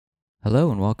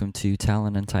Hello and welcome to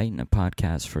Talent and Titan, a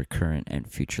podcast for current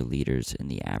and future leaders in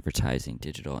the advertising,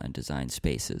 digital, and design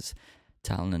spaces.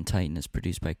 Talent and Titan is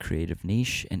produced by Creative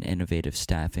Niche, an innovative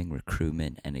staffing,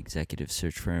 recruitment, and executive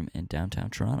search firm in downtown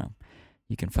Toronto.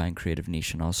 You can find Creative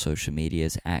Niche on all social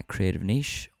medias at Creative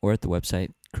Niche or at the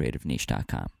website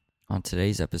creativeniche.com. On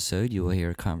today's episode, you will hear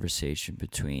a conversation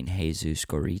between Jesus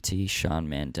Gorriti, Sean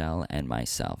Mandel, and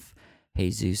myself.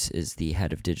 Jesus is the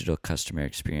head of digital customer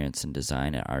experience and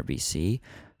design at RBC.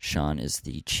 Sean is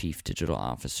the chief digital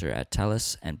officer at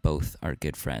TELUS, and both are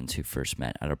good friends who first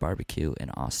met at a barbecue in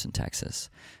Austin, Texas.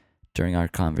 During our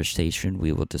conversation,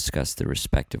 we will discuss their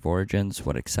respective origins,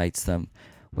 what excites them,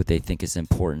 what they think is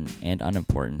important and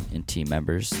unimportant in team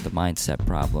members, the mindset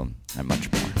problem, and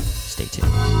much more. Stay tuned.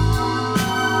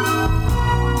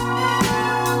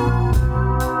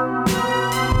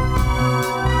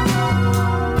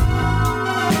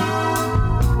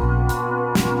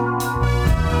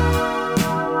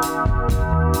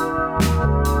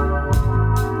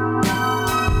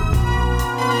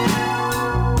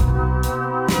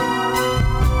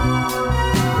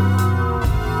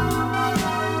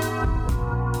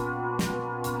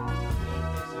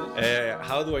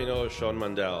 How do I know Sean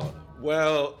Mandel?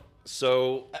 Well,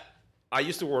 so I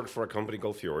used to work for a company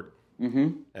called Fjord.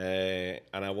 And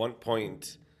at one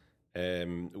point,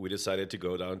 we decided to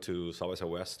go down to South by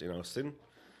West in Austin.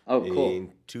 Oh, cool.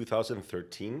 In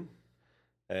 2013.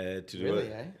 To do Really,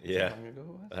 it. eh? Yeah. How long ago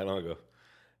was it? How long ago?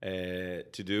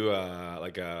 To do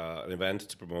an event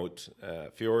to promote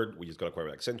Fjord. We just got acquired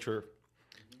by Accenture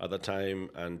at that time,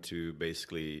 and to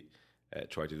basically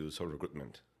try to do sort of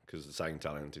recruitment. Because design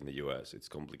talent in the US, it's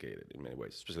complicated in many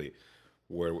ways, especially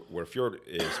where Fjord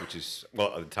is, which is,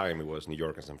 well, at the time it was New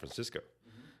York and San Francisco.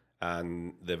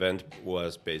 And the event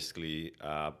was basically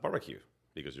a barbecue,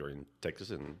 because you're in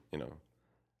Texas and, you know,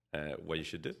 what you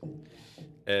should do.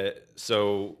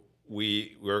 So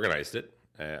we organized it.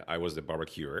 I was the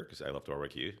barbecuer, because I love to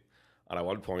barbecue. And at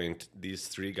one point, these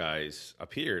three guys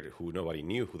appeared who nobody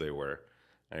knew who they were.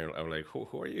 And I was like,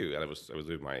 who are you? And I was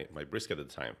doing my brisket at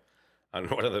the time. And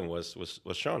one of them was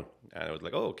Sean. And I was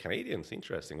like, oh, Canadians,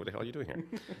 interesting. What the hell are you doing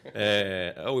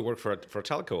here? Oh, we work for a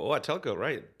telco. Oh, a telco,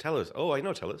 right. TELUS. Oh, I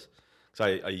know TELUS. So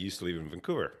I used to live in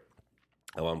Vancouver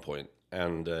at one point.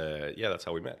 And yeah, that's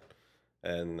how we met.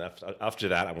 And after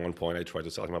that, at one point, I tried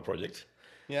to sell him a project.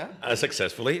 Yeah?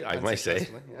 Successfully, I might say.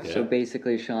 Yeah. So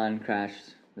basically, Sean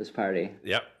crashed this party.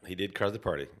 Yeah, he did crash the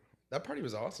party. That party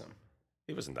was awesome.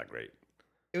 It wasn't that great.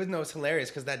 It was hilarious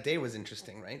because that day was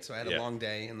interesting, right? So I had a Yeah. long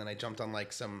day, and then I jumped on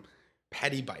like some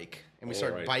petty bike, and we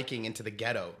started right. biking into the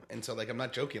ghetto. And so, like, I'm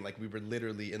not joking, like we were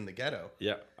literally in the ghetto.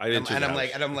 Yeah, I did too. And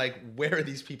I'm like, where are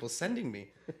these people sending me?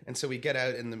 And so we get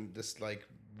out in this like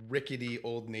rickety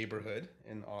old neighborhood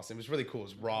in Austin. It was really cool. It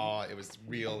was raw. It was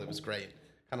real. It was great.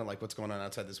 Kind of like what's going on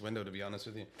outside this window, to be honest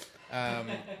with you.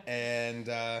 And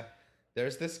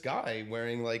there's this guy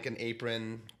wearing like an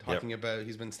apron, talking about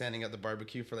he's been standing at the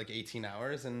barbecue for like 18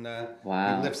 hours, and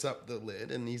Wow. he lifts up the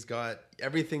lid, and he's got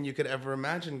everything you could ever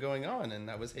imagine going on, and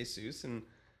that was Jesus, and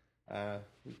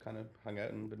we've kind of hung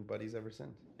out and been buddies ever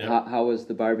since. Yeah. How was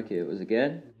the barbecue? Was it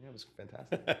good? Yeah, it was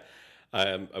fantastic.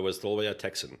 I was told by a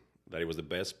Texan that it was the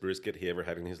best brisket he ever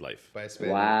had in his life. By a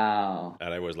Spaniard. Wow.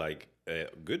 And I was like,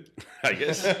 good, I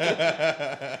guess.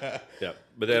 Yeah.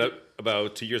 But then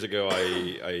about 2 years ago,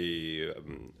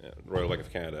 Royal Bank of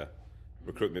Canada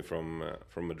recruited me from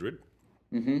Madrid.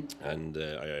 And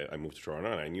I moved to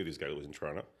Toronto, and I knew this guy who was in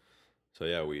Toronto. So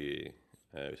yeah, we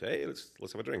said, hey,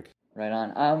 let's have a drink. Right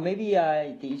on. Maybe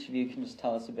each of you can just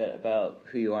tell us a bit about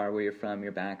who you are, where you're from,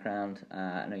 your background.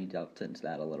 I know you delved into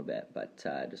that a little bit, but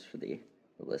just for the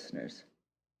listeners.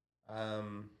 I'll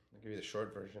give you the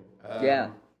short version.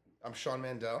 Yeah. I'm Sean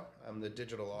Mandel. I'm the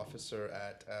digital officer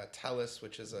at TELUS,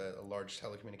 which is a large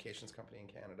telecommunications company in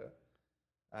Canada.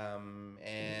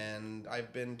 And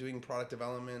I've been doing product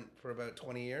development for about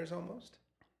 20 years almost.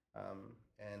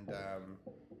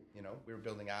 You know, we were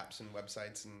building apps and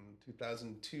websites in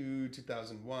 2002,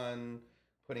 2001,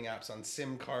 putting apps on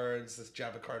SIM cards, this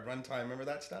Java card runtime. Remember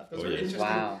that stuff? Those Oh, were yes. interesting.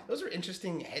 Wow. Those were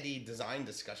interesting, heady design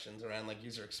discussions around like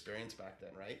user experience back then,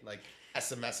 right? Like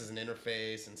SMS as an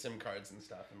interface and SIM cards and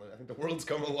stuff. And I think the world's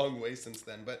come a long way since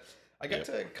then. But I got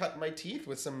to cut my teeth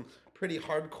with some pretty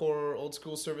hardcore old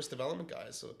school service development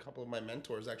guys. So a couple of my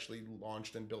mentors actually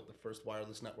launched and built the first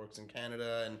wireless networks in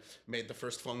Canada and made the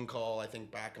first phone call, I think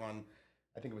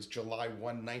it was July 1,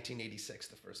 1986,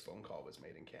 the first phone call was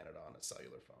made in Canada on a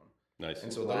cellular phone. Nice.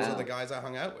 And so those are the guys I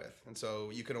hung out with. And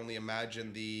so you can only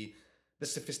imagine the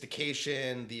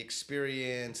sophistication, the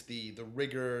experience, the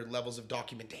rigor, levels of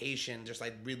documentation. Just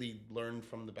I really learned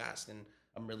from the best. And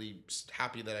I'm really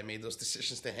happy that I made those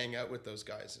decisions to hang out with those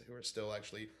guys who are still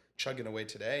actually chugging away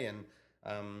today. And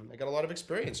I got a lot of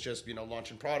experience just,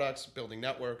 launching products, building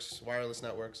networks, wireless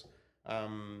networks.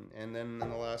 And then in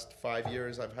the last 5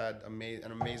 years, I've had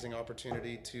an amazing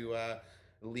opportunity to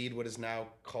lead what is now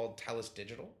called TELUS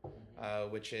Digital,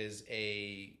 which is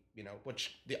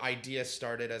which the idea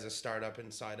started as a startup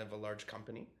inside of a large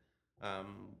company.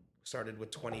 Started with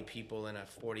 20 people in a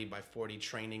 40 by 40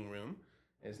 training room,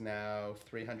 is now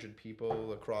 300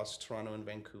 people across Toronto and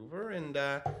Vancouver. And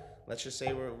let's just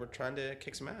say we're trying to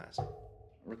kick some ass.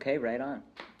 Okay, right on.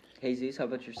 Jesus, how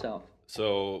about yourself?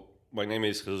 So my name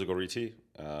is Jesus Gorriti.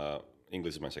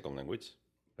 English is my second language,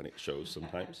 and it shows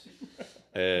sometimes.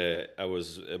 I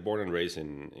was born and raised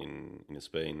in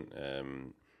Spain,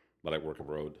 but I work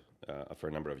abroad for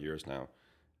a number of years now.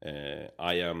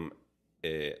 I am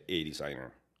a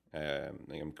designer.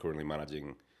 I'm currently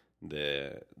managing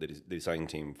the design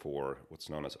team for what's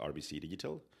known as RBC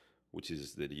Digital, which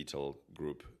is the digital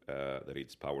group that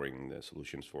is powering the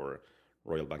solutions for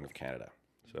Royal Bank of Canada.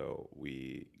 So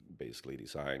we basically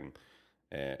design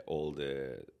all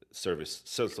the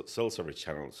self-service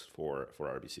channels for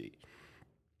RBC,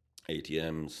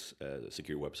 ATMs,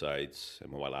 secure websites,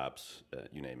 mobile apps,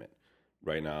 you name it.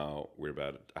 Right now, we're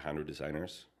about 100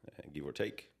 designers, give or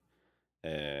take,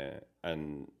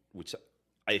 and which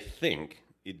I think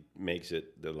it makes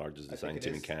it the largest design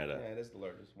team in Canada. Yeah, it is the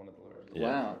largest, one of the largest. Yeah.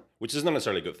 Wow. Which is not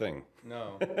necessarily a good thing.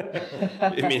 No.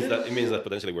 It means that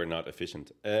potentially we're not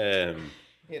efficient.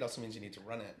 It also means you need to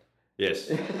run it. Yes,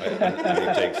 and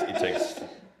it takes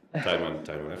time and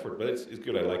effort, but it's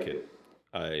good. I like it.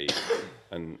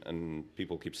 And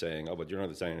people keep saying, "Oh, but you're not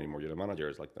designing anymore. You're the manager."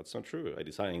 It's like that's not true. I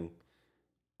design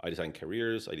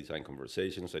careers. I design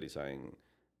conversations. I design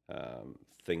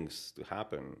things to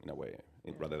happen in a way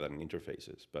rather than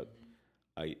interfaces. But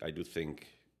I do think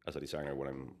as a designer when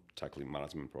I'm tackling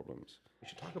management problems. We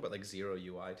should talk about like zero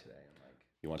UI today. And like,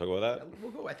 You want to talk about that?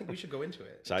 we'll go. I think we should go into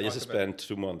it. So I just spent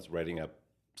 2 months writing up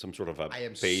some sort of a I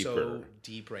am paper. so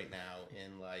deep right now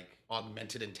in like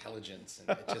augmented intelligence,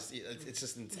 and it's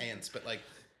just intense. But like,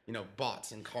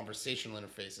 bots and conversational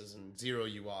interfaces and zero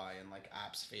UI and like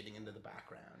apps fading into the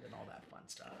background and all that fun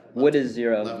stuff. What is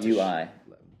zero UI?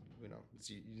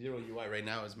 Zero UI right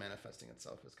now is manifesting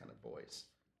itself as kind of voice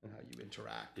and how you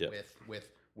interact Yep.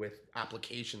 with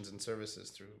applications and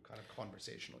services through kind of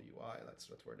conversational UI. That's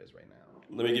where it is right now.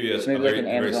 Let me give you a Maybe like very, an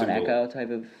very Amazon simple. Echo type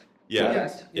of Yeah,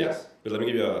 product? yes. But let me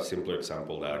give you a simpler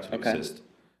example that actually Okay. exists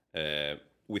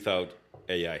without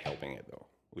AI helping it, though,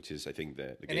 which is, I think,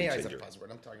 the And game AI is a changer.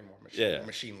 buzzword. I'm talking more Yeah,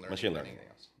 machine learning. machine than learning.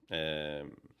 anything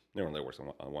else. Neural networks and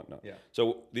whatnot. Yeah.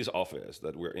 So this office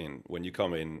that we're in, when you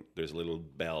come in, there's a little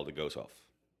bell that goes off,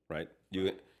 right? You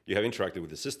have interacted with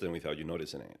the system without you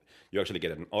noticing it. You actually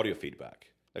get an audio feedback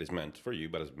that is meant for you,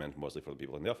 but it's meant mostly for the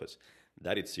people in the office.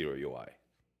 That is zero UI.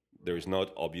 There is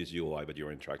not obvious UI, but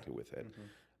you're interacting with it.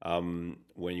 Mm-hmm.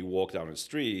 When you walk down the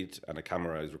street and a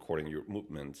camera is recording your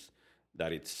movements,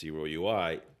 that it's zero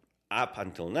UI. Up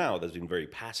until now, that's been very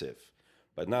passive.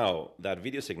 But now that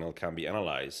video signal can be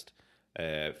analyzed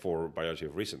for a variety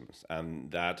of reasons. And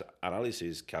that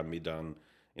analysis can be done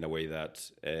in a way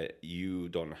that you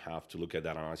don't have to look at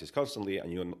that analysis constantly,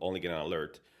 and you only get an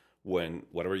alert when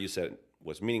whatever you said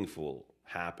was meaningful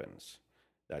happens.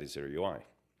 That is zero UI.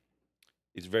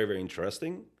 It's very, very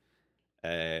interesting.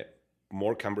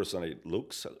 More cumbersome than it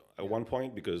looks at one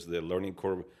point, because the learning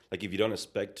curve, like if you don't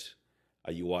expect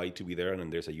a UI to be there and then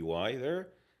there's a UI there,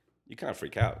 you kind of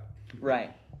freak out.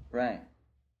 Right.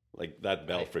 Like that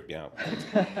bell freaked me out.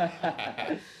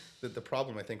 The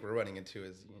problem I think we're running into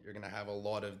is you're going to have a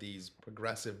lot of these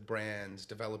progressive brands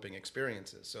developing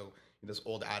experiences. So this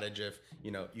old adage of,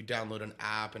 you download an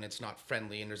app and it's not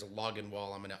friendly and there's a login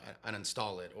wall, I'm going to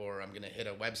uninstall it, or I'm going to hit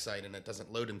a website and it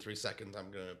doesn't load in 3 seconds,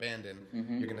 I'm going to abandon.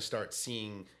 You're going to start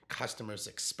seeing customers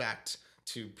expect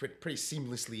to pretty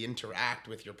seamlessly interact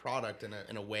with your product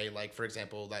in a way like, for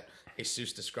example, that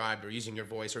Jesus described, or using your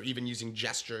voice, or even using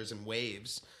gestures and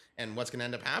waves. And what's going to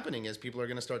end up happening is people are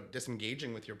going to start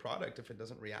disengaging with your product if it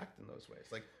doesn't react in those ways.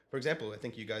 Like, for example, I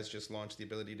think you guys just launched the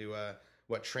ability to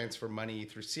transfer money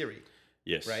through Siri.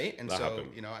 Yes. Right. And that so,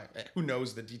 happened. who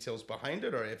knows the details behind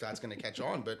it or if that's going to catch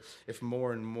on. But if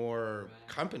more and more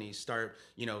companies start,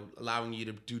 allowing you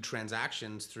to do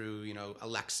transactions through,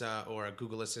 Alexa or a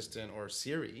Google Assistant or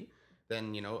Siri,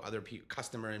 then, other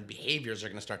customer and behaviors are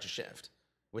going to start to shift,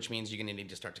 which means you're going to need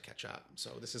to start to catch up.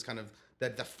 So this is kind of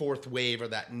the fourth wave, or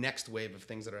that next wave of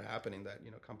things that are happening that,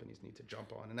 companies need to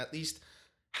jump on and at least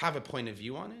have a point of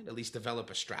view on it, at least develop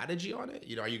a strategy on it.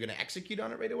 Are you going to execute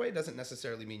on it right away? It doesn't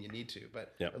necessarily mean you need to,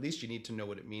 but Yep. at least you need to know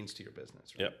what it means to your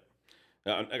business. Right? Yep.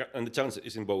 And the challenge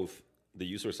is in both the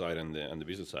user side and the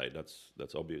business side.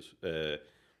 That's obvious.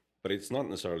 But it's not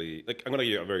necessarily like I'm going to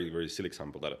give you a very very silly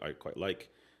example that I quite like.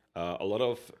 A lot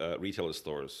of retail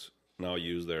stores now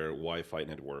use their Wi-Fi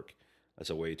network as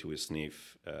a way to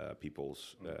sniff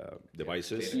people's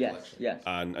devices Yes.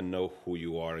 and know who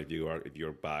you are if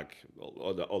you're back,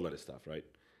 all that stuff, right?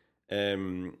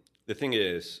 The thing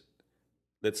is,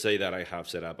 let's say that I have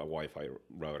set up a Wi-Fi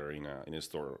router in a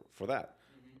store for that,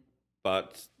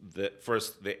 but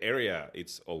the area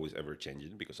it's always ever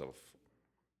changing because of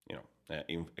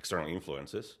external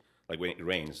influences. Like when it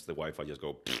rains, the Wi-Fi just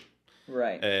go.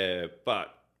 Right.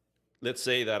 But let's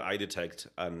say that I detect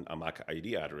a MAC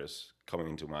ID address coming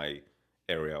into my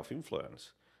area of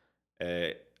influence.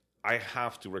 I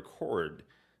have to record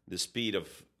the speed of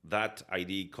that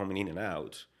ID coming in and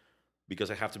out because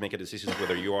I have to make a decision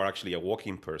whether you are actually a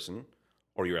walking person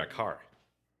or you're a car.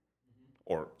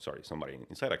 Or, sorry, somebody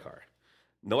inside a car.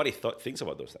 Nobody thinks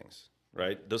about those things,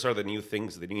 right? Those are the new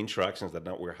things, the new interactions that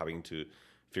now we're having to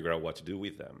figure out what to do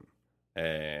with them.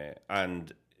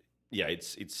 And yeah,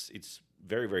 it's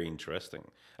very, very interesting.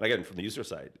 And again, from the user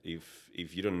side,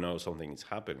 if you don't know something is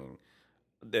happening,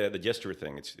 the gesture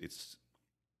thing, it's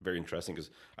very interesting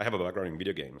because I have a background in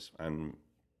video games, and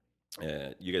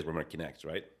you guys remember Kinect,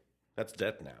 right? That's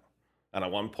dead now. And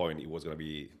at one point, it was going to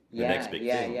be the next big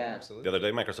thing. Yeah. Absolutely. The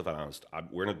other day, Microsoft announced,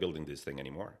 we're not building this thing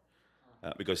anymore.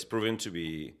 Because it's proven to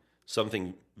be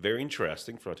something very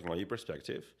interesting from a technology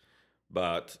perspective,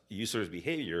 but users'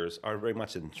 behaviors are very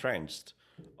much entrenched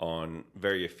on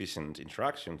very efficient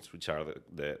interactions, which are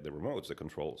the remotes, the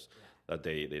controls that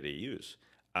they use.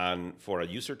 And for a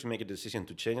user to make a decision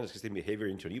to change an existing behavior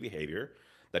into a new behavior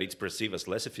that it's perceived as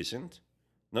less efficient,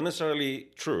 not necessarily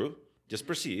true, just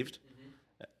perceived,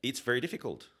 it's very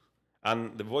difficult.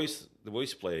 And the voice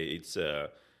play, it's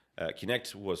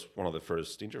Kinect was one of the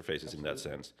first interfaces in that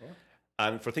sense. Yeah.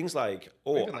 And for things like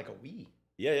even like a Wii.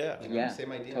 Yeah.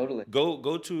 Same idea. Totally.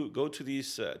 Go to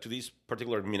this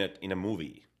particular minute in a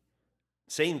movie.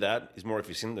 Saying that is more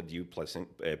efficient than you pressing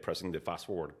the fast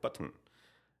forward button.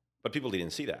 But people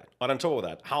didn't see that. And on top of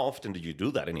that, how often do you do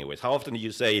that anyways? How often do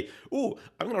you say, "Ooh,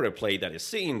 I'm going to replay that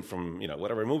scene from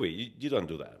whatever movie"? You don't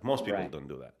do that. Most people don't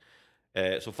do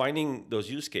that. So finding those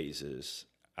use cases,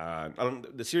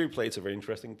 the Siri play is a very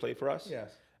interesting play for us. Yes.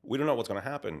 We don't know what's going to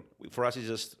happen. For us, it's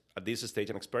just at this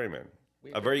stage an experiment,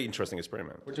 a very interesting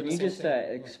experiment. Can you just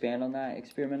expand on that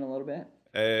experiment a little bit?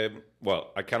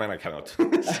 Well, I can and I cannot.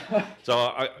 So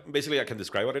I can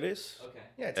describe what it is. Okay.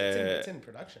 Yeah, it's in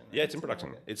production. Right? Yeah, it's in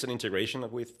production. It's an integration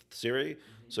with Siri.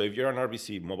 So if you're an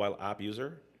RBC mobile app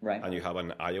user and you have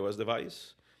an iOS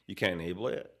device, you can enable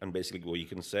it. And basically what you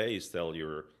can say is tell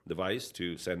your device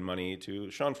to send money to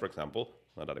Sean, for example.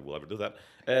 Not that I will ever do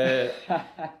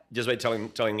that. Just by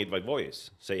telling it by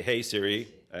voice. Say, "Hey Siri,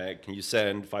 can you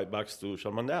send $5 to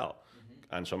Sean Mandel?"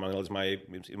 And Sean Mandel is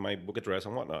my book address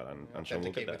and whatnot. And Sean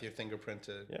will get that. With your fingerprint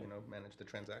to manage the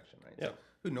transaction, right? Yeah. So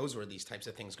who knows where these types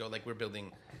of things go? Like we're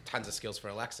building tons of skills for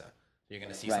Alexa. You're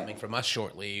going to see something from us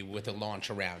shortly with a launch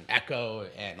around Echo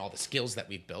and all the skills that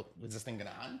we've built. Is this thing going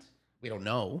to hunt? We don't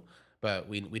know. But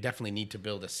we definitely need to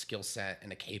build a skill set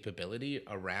and a capability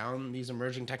around these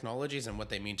emerging technologies and what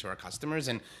they mean to our customers.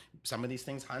 And some of these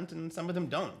things hunt and some of them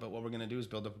don't. But what we're going to do is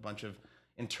build up a bunch of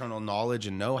internal knowledge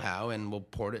and know-how, and we'll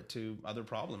port it to other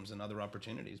problems and other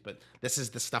opportunities. But this is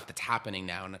the stuff that's happening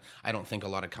now. And I don't think a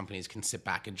lot of companies can sit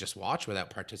back and just watch without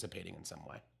participating in some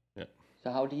way. Yeah.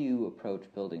 So how do you approach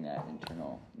building that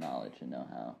internal knowledge and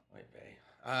know-how?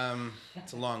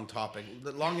 It's a long topic.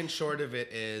 The long and short of it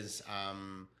is...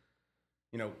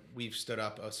 we've stood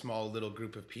up a small little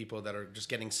group of people that are just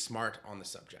getting smart on the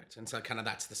subject. And so kind of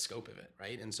that's the scope of it,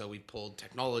 right? And so we pulled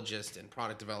technologists and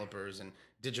product developers and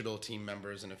digital team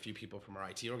members and a few people from our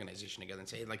IT organization together and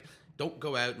say, like, don't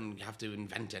go out and have to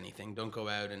invent anything. Don't go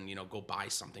out and, go buy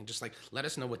something. Just like, let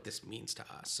us know what this means to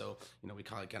us. So, we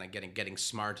call it kind of getting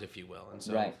smart, if you will. And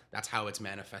so that's how it's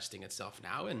manifesting itself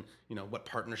now. And, what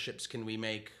partnerships can we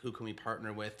make? Who can we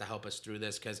partner with to help us through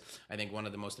this? Because I think one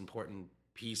of the most important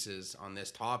pieces on this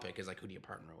topic is like, who do you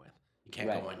partner with? You can't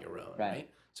go on your own, right?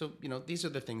 So, these are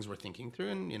the things we're thinking through.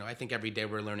 And, I think every day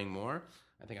we're learning more.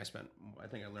 I think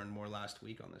I learned more last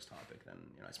week on this topic than,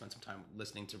 I spent some time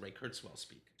listening to Ray Kurzweil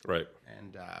speak. Right.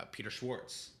 And Peter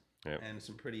Schwartz. Yep. And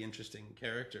some pretty interesting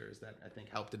characters that I think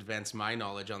helped advance my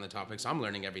knowledge on the topic. So I'm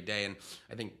learning every day. And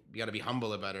I think you got to be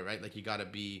humble about it, right? Like you got to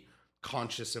be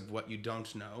conscious of what you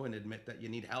don't know and admit that you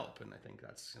need help. And I think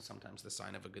that's sometimes the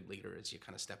sign of a good leader is you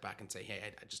kind of step back and say, hey,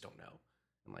 I just don't know.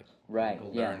 And like,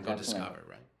 go learn, go discover,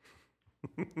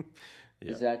 right?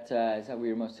 Is that what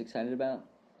you're most excited about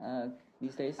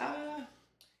these days?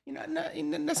 Not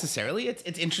necessarily.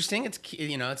 It's interesting.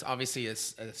 It's obviously a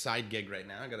side gig right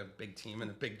now. I got a big team and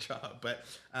a big job. But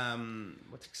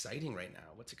what's exciting right now?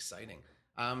 What's exciting?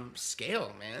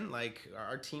 Scale, man. Like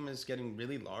our team is getting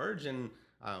really large, and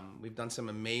we've done some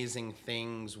amazing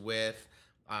things with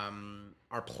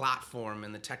our platform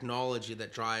and the technology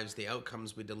that drives the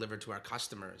outcomes we deliver to our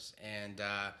customers. And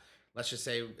let's just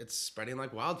say it's spreading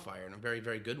like wildfire in a very,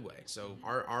 very good way. So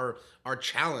our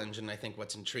challenge, and I think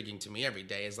what's intriguing to me every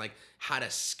day, is like how to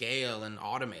scale and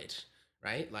automate,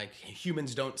 right? Like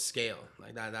humans don't scale.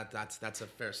 Like that's a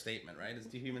fair statement, right?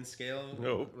 Do humans scale?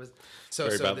 No. So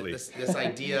this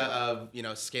idea of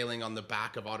scaling on the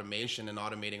back of automation and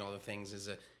automating all the things is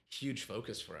a huge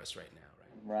focus for us right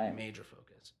now, right? Right. Major focus.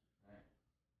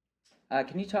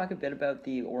 Can you talk a bit about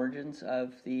the origins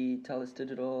of the TELUS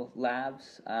Digital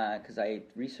Labs? Because I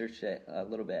researched it a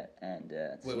little bit, and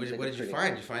what did you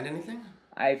find? Did you find anything?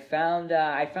 I found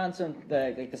some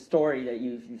the story that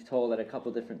you've told at a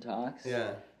couple different talks.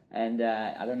 Yeah. And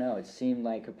I don't know, it seemed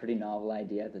like a pretty novel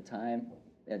idea at the time.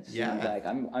 It seemed like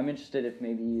I'm interested if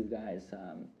maybe you guys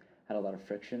had a lot of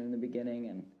friction in the beginning,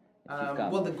 and if you've got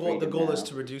well, the goal now. is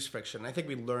to reduce friction. I think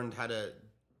we learned how to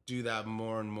do that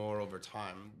more and more over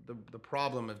time. The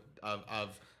problem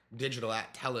of digital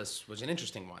at TELUS was an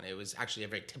interesting one. It was actually a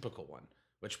very typical one,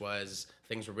 which was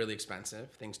things were really expensive.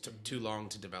 Things took too long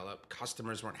to develop.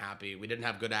 Customers weren't happy. We didn't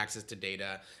have good access to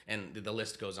data, and the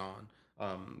list goes on.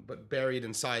 But buried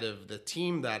inside of the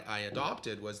team that I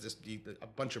adopted was a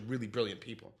bunch of really brilliant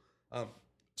people.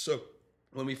 So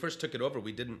when we first took it over,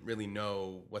 we didn't really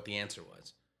know what the answer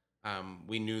was.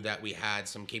 We knew that we had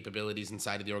some capabilities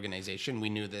inside of the organization.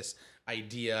 We knew this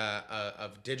idea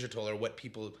of digital, or what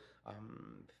people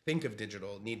think of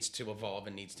digital, needs to evolve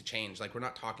and needs to change. Like, we're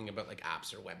not talking about like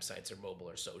apps or websites or mobile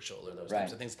or social or those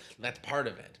types of things. That's part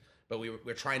of it. But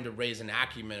we're trying to raise an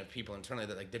acumen of people internally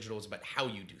that like digital is about how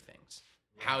you do things,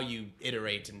 how you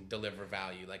iterate and deliver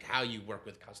value, like how you work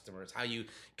with customers, how you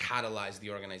catalyze the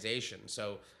organization.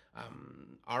 So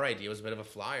our idea was a bit of a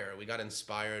flyer. We got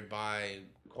inspired by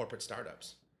corporate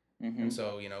startups. Mm-hmm. And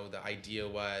so, the idea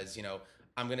was,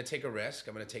 I'm going to take a risk.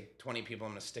 I'm going to take 20 people,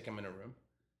 I'm going to stick them in a room,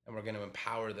 and we're going to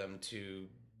empower them to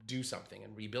do something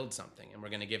and rebuild something. And we're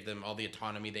going to give them all the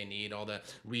autonomy they need, all the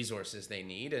resources they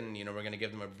need. And, we're going to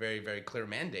give them a very, very clear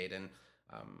mandate. And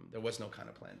there was no kind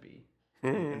of plan B.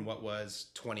 Mm-hmm. And what was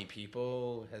 20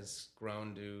 people has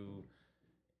grown to,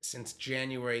 since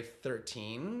January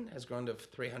 13, has grown to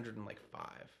 305.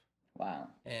 Wow.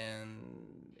 And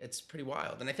it's pretty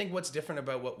wild. And I think what's different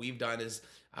about what we've done is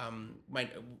my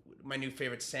new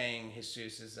favorite saying,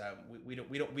 Jesus, is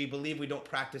we believe we don't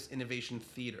practice innovation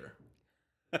theater.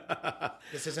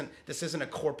 This isn't a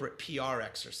corporate PR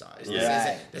exercise.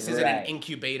 This isn't an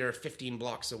incubator 15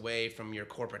 blocks away from your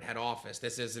corporate head office.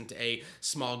 This isn't a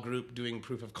small group doing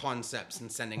proof of concepts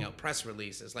and sending out press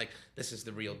releases. Like, this is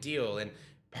the real deal. And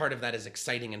part of that is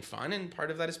exciting and fun, and part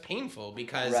of that is painful,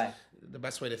 because the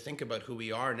best way to think about who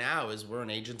we are now is we're an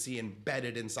agency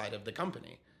embedded inside of the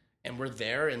company. And we're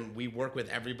there, and we work with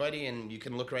everybody, and you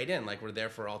can look right in. Like, we're there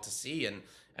for all to see. And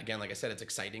again, like I said, it's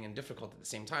exciting and difficult at the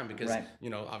same time, because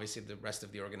obviously the rest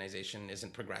of the organization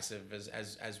isn't progressive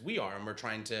as we are, and we're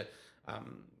trying to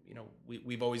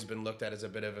we've always been looked at as a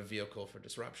bit of a vehicle for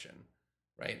disruption,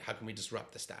 right? How can we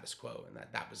disrupt the status quo? And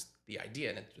that was the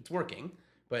idea, and it's working.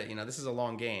 But this is a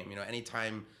long game.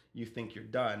 Anytime you think you're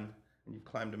done and you've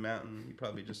climbed a mountain, you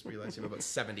probably just realize you have about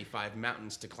 75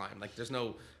 mountains to climb. Like, there's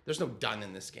no done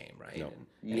in this game, right? No.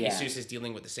 And Jesus is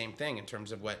dealing with the same thing in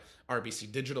terms of what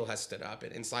RBC Digital has stood up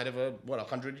inside of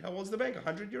 100. How old is the bank?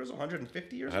 100 years old?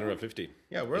 150 years old? 150.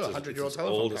 Yeah, we're a 100-year-old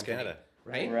telephone old company. As Canada.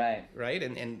 Right.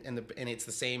 And it's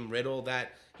the same riddle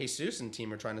that Jesus and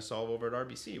team are trying to solve over at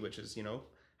RBC, which is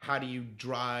how do you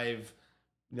drive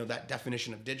that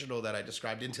definition of digital that I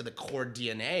described into the core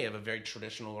DNA of a very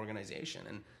traditional organization.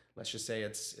 And let's just say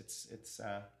it's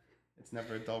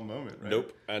never a dull moment, right?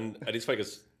 Nope. And it's funny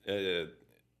because the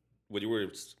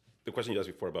question you asked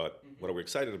before about what are we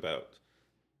excited about,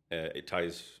 it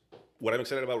ties. What I'm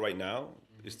excited about right now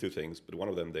is two things, but one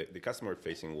of them, the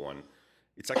customer-facing one,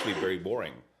 it's actually very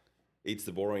boring. It's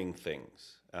the boring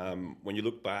things. When you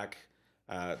look back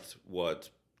at what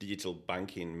digital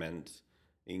banking meant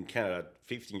in Canada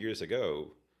 15 years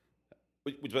ago,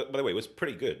 which, by the way, was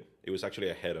pretty good. It was actually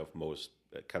ahead of most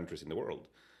countries in the world.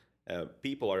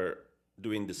 People are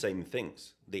doing the same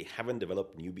things. They haven't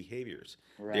developed new behaviors.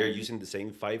 They're using the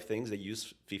same 5 things they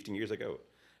used 15 years ago.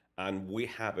 And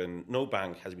no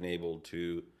bank has been able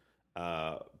to,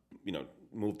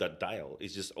 move that dial.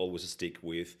 It's just always stick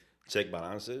with check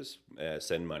balances,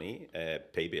 send money,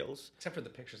 pay bills. Except for the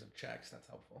pictures of checks, that's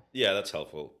helpful. Yeah, that's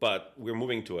helpful. But we're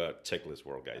moving to a checklist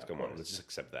world, guys. Come on, let's just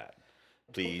accept that.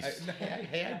 Please.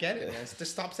 I get it, man.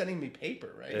 Just stop sending me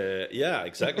paper, right? Yeah,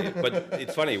 exactly. But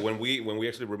it's funny when we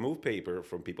actually remove paper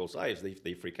from people's lives,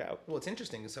 they freak out. Well, it's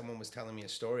interesting. Someone was telling me a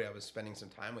story. I was spending some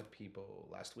time with people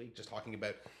last week, just talking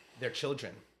about their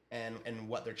children and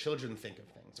what their children think of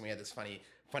things. And we had this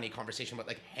funny conversation about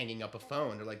like hanging up a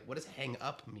phone. They're like, "What does hang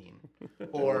up mean?"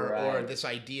 or this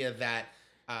idea that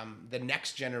the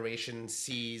next generation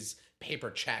sees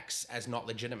paper checks as not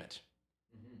legitimate.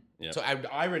 Yeah. So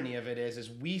the irony of it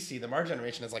is we see them. Our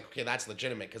generation is like, okay, that's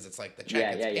legitimate because it's like the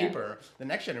check, it's paper. The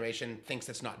next generation thinks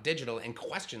it's not digital and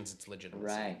questions its legitimacy.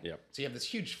 Right. Yeah. So you have this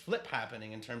huge flip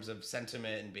happening in terms of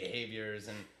sentiment and behaviors,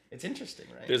 and it's interesting,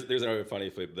 right? There's another funny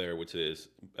flip there, which is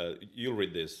you'll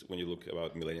read this when you look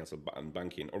about millennials and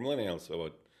banking, or millennials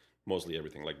about mostly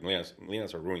everything. Like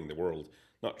millennials are ruining the world.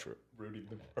 Not true. Ruining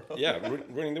the world. Yeah,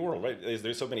 ruining the world, right?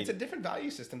 There's so many. It's a different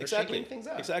value system. They're exactly shaking things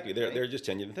up. Exactly. They're just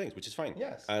changing things, which is fine.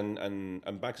 Yes. And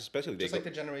banks especially. Just like the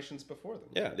generations before them.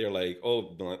 Yeah, they're like,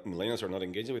 oh, millennials are not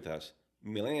engaging with us.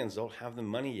 Millennials don't have the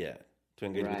money yet to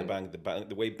engage with the bank.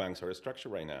 The way banks are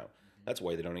structured right now. That's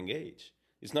why they don't engage.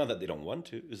 It's not that they don't want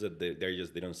to. It's that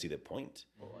they don't see the point.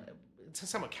 Well, it's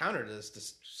somewhat counter to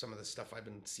some of the stuff I've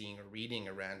been seeing or reading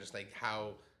around, just like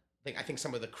how. I think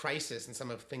some of the crisis and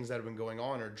some of the things that have been going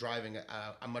on are driving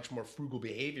a much more frugal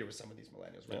behavior with some of these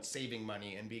millennials, right? Yeah. Saving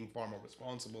money and being far more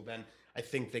responsible than I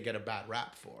think they get a bad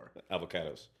rap for.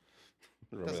 Avocados.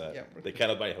 Remember that? Yeah. They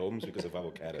cannot buy homes because of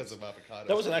avocados. Because of avocados.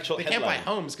 That was an actual They headline. can't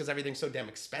buy homes because everything's so damn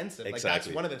expensive. Exactly. Like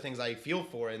that's one of the things I feel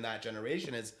for in that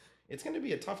generation is it's going to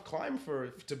be a tough climb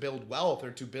to build wealth or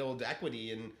to build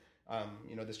equity in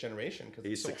this generation because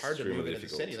it's so hard to move into the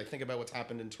city. Like think about what's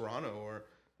happened in Toronto or.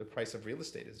 The price of real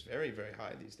estate is very, very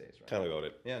high these days, right? Tell me about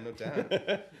it. Yeah, no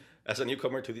doubt. As a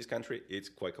newcomer to this country, it's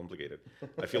quite complicated.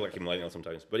 I feel like a millennial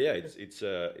sometimes, but yeah, it's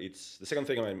the second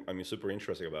thing I'm super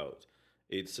interested about.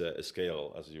 It's a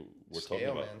scale, as you were talking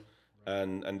about,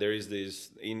 man. And there is this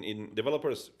in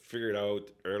developers figured out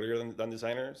earlier than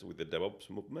designers with the DevOps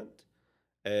movement,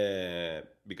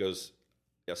 because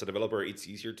as a developer, it's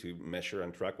easier to measure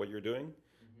and track what you're doing.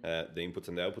 The inputs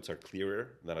and the outputs are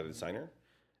clearer than a designer.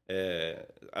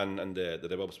 And the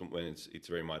DevOps movement it's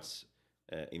very much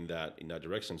in that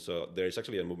direction. So there's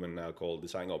actually a movement now called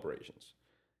design operations,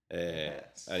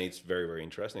 and it's very, very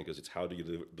interesting because it's how do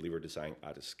you deliver design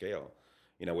at a scale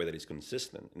in a way that is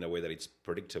consistent, in a way that it's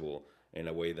predictable, in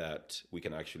a way that we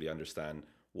can actually understand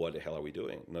what the hell are we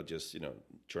doing, not just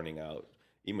churning out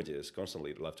images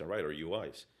constantly left and right or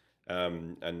UIs.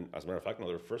 And as a matter of fact,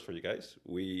 another first for you guys,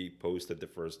 we posted the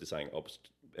first design ops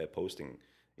posting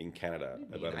in Canada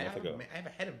about a month ago. I have a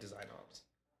head of design ops.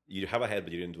 You have a head,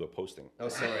 but you didn't do a posting. Oh,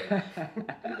 sorry.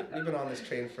 We've been on this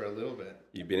train for a little bit.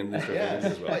 You've been in this train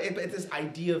as well. But this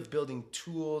idea of building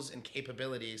tools and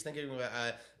capabilities, thinking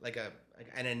about like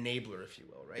an enabler, if you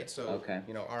will, right? So,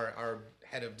 our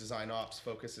head of design ops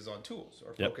focuses on tools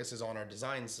or focuses on our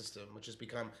design system, which has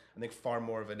become, I think, far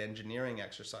more of an engineering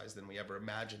exercise than we ever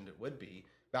imagined it would be.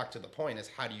 Back to the point is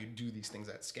how do you do these things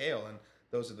at scale? And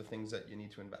those are the things that you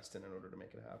need to invest in order to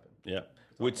make it happen. Yeah.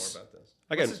 More about this.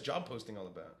 What's this job posting all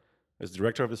about? As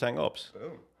director of design ops.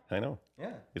 Boom. I know.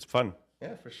 Yeah. It's fun.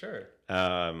 Yeah, for sure.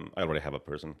 I already have a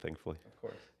person, thankfully. Of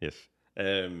course. Yes.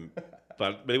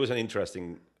 But it was an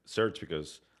interesting search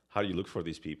because how do you look for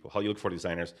these people? How do you look for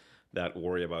designers that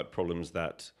worry about problems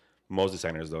that most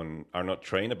designers are not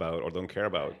trained about or don't care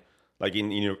about? Like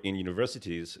in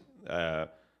universities,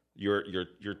 you're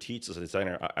taught as a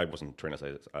designer. I wasn't trained as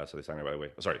a designer, by the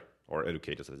way. Sorry, or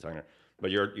educated as a designer. But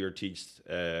you're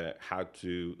taught how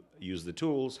to use the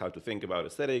tools, how to think about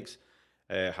aesthetics,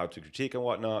 how to critique and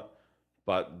whatnot.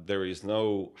 But there is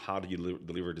no how do you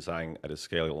deliver design at a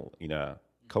scale in a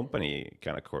company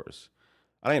kind of course.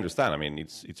 And I understand. I mean,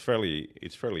 it's fairly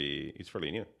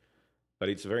new, but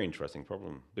it's a very interesting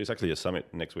problem. There's actually a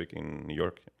summit next week in New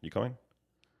York. You coming?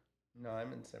 No,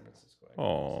 I'm in San Francisco.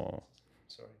 Oh,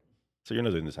 sorry. So you're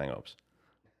not doing design ops.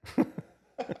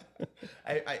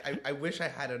 I wish I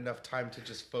had enough time to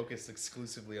just focus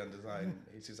exclusively on design,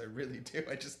 Jesus. I really do.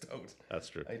 I just don't. That's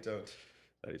true. I don't.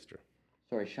 That is true.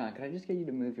 Sorry, Sean, could I just get you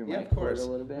to move your mic of course. forward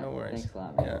a little bit? No worries. Thanks a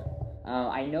lot, man. Yeah.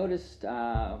 I noticed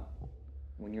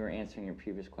when you were answering your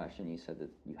previous question, you said that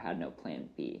you had no plan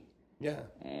B. Yeah.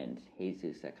 And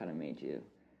Jesus, that kind of made you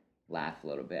laugh a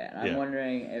little bit. And I'm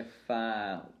wondering if,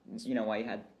 why you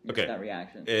had that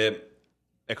reaction.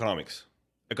 Economics.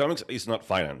 Economics is not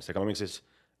finance. Economics is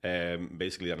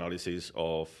basically analysis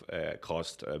of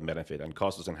cost benefit, and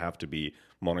cost doesn't have to be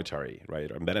monetary,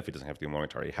 right? Or benefit doesn't have to be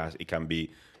monetary. It can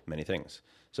be many things.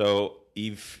 So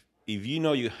if you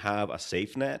know you have a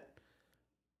safety net,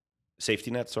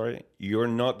 you're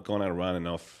not gonna run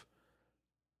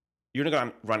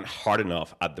hard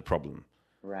enough at the problem.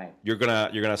 Right. You're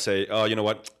gonna say, oh, you know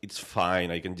what? It's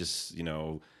fine. I can just,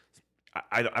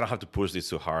 I don't have to push this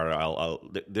too hard.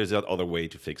 There's another way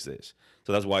to fix this.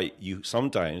 So that's why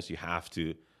sometimes you have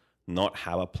to not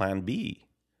have a plan B,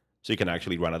 so you can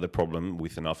actually run at the problem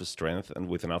with enough strength and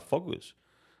with enough focus.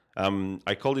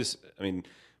 I call this. I mean,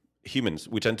 humans.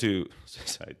 We tend to.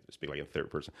 I speak like in third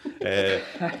person.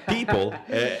 People,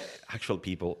 actual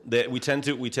people. We tend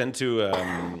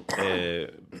to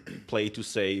play too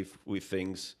safe with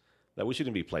things that we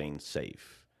shouldn't be playing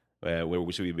safe. Where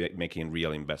we should be making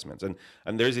real investments.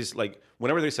 And there's this, like,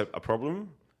 whenever there's a problem,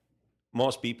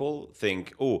 most people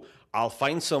think, oh, I'll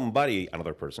find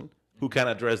another person, who can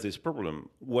address this problem,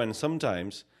 when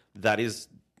sometimes that is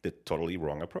the totally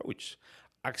wrong approach.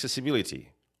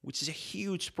 Accessibility, which is a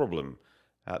huge problem.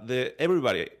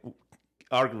 Everybody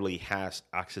arguably has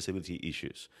accessibility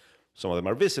issues. Some of them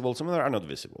are visible, some of them are not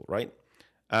visible, right?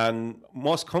 And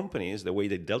most companies, the way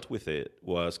they dealt with it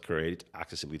was create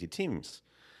accessibility teams.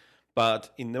 But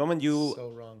in the moment you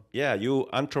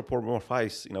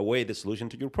anthropomorphize in a way the solution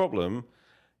to your problem,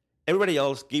 everybody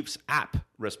else gives app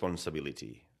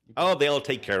responsibility. Oh, they'll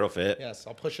take care of it. Yes,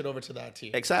 I'll push it over to that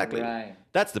team. Exactly. Right.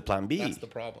 That's the plan B. That's the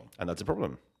problem. And that's the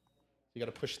problem. You got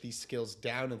to push these skills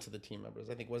down into the team members.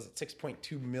 I think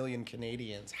 6.2 million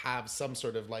Canadians have some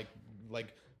sort of like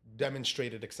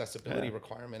demonstrated accessibility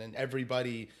requirement, and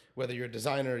everybody, whether you're a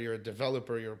designer, you're a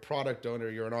developer, you're a product owner,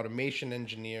 you're an automation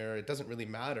engineer, it doesn't really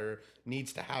matter,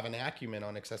 needs to have an acumen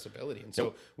on accessibility. And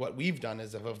so what we've done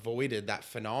is have avoided that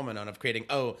phenomenon of creating,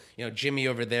 Jimmy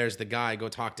over there is the guy, go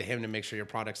talk to him to make sure your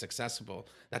product's accessible.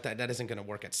 That isn't going to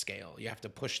work at scale. You have to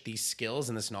push these skills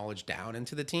and this knowledge down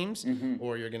into the teams,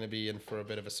 or you're going to be in for a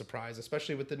bit of a surprise,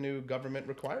 especially with the new government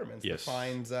requirements. Yes. That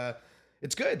finds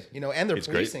it's good, and they're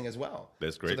policing as well.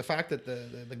 That's great. So the fact that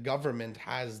the government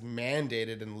has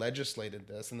mandated and legislated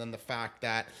this, and then the fact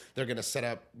that they're going to set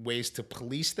up ways to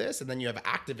police this, and then you have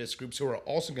activist groups who are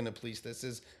also going to police this,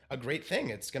 is a great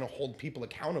thing. It's going to hold people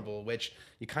accountable, which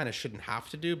you kind of shouldn't have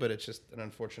to do, but it's just an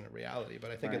unfortunate reality. But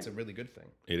I think it's a really good thing.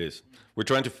 It is. We're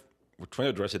trying to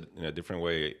address it in a different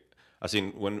way. As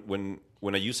in, when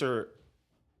a user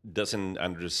doesn't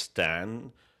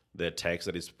understand the text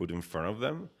that is put in front of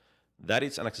them, that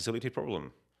is an accessibility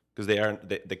problem, because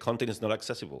the content is not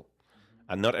accessible,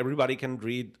 and not everybody can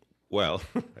read well.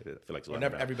 I feel like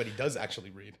Everybody does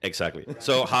actually read. Exactly.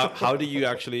 So how do you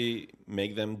actually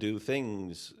make them do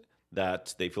things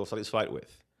that they feel satisfied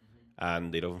with,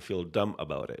 and they don't feel dumb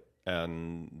about it,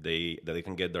 and that they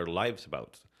can get their lives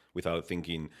about, without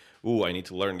thinking, "Ooh, I need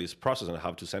to learn this process and I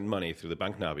have to send money through the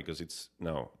bank now," because that's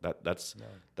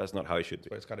not how it should be.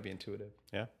 But it's got to be intuitive.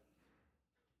 Yeah.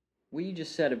 What you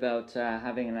just said about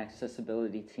having an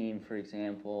accessibility team, for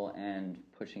example, and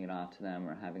pushing it off to them,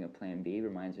 or having a plan B,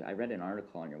 reminds me, I read an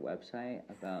article on your website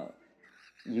about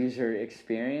user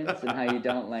experience and how you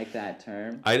don't like that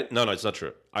term. No, it's not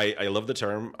true. I love the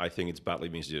term. I think it's badly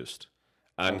misused.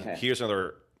 And here's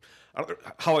another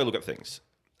how I look at things.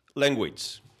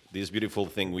 Language, this beautiful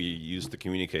thing we use to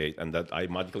communicate, and that I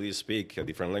magically speak a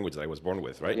different language that I was born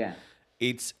with, right? Yeah.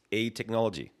 It's a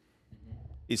technology.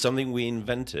 It's something we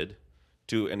invented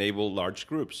to enable large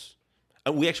groups.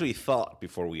 And we actually thought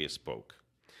before we spoke.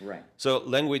 Right. So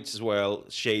language as well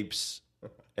shapes...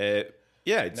 Now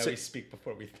we speak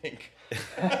before we think.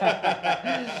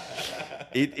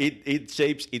 It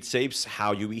shapes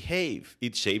how you behave.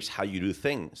 It shapes how you do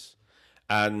things.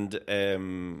 And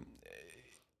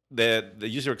the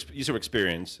user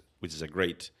experience, which is a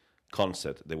great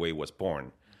concept, the way it was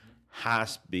born,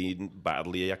 has been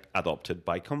badly adopted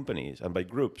by companies and by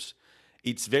groups.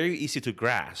 It's very easy to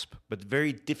grasp, but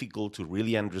very difficult to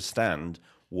really understand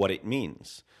what it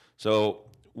means. So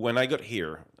when I got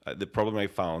here, the problem I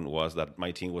found was that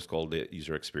my team was called the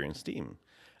user experience team.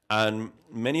 And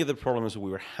many of the problems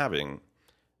we were having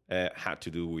had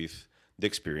to do with the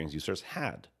experience users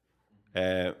had.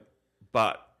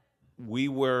 But we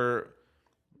were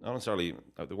not necessarily,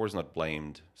 the word's not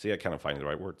blamed. See, I cannot find the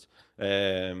right words.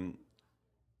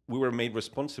 We were made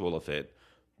responsible of it,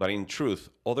 but in truth,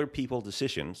 other people's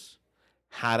decisions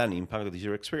had an impact on the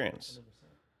user experience. 100%.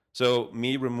 So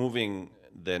me removing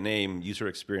the name user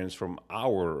experience from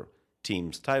our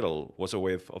team's title was a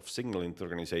way of signaling to the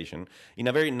organization in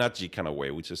a very nudgy kind of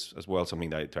way, which is as well something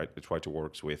that I try to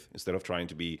work with. Instead of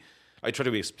I try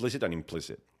to be explicit and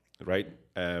implicit, right?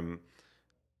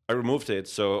 I removed it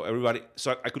so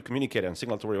I could communicate and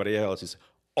signal to everybody else is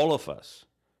all of us,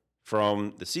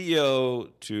 from the CEO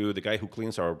to the guy who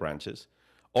cleans our branches,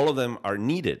 all of them are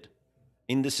needed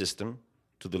in the system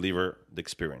to deliver the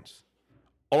experience.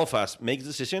 All of us make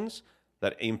decisions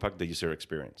that impact the user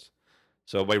experience.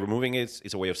 So by removing it,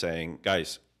 it's a way of saying,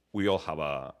 guys, we all have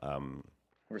a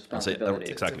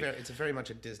responsibility. Exactly. It's a very much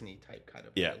a Disney type kind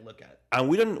of Yeah. look at. And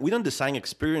we don't design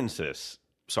experiences.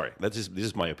 Sorry, this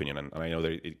is my opinion, and I know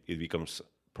that it becomes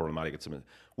problematic at some point.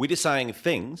 We design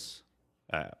things,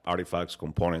 artifacts,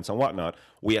 components, and whatnot.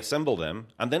 We assemble them,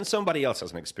 and then somebody else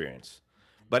has an experience.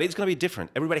 But it's going to be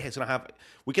different. Everybody has going to have.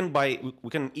 We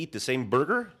can eat the same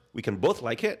burger. We can both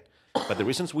like it, but the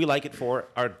reasons we like it for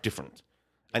are different,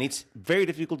 and it's very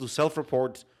difficult to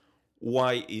self-report.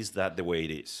 Why is that the way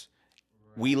it is?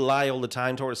 We lie all the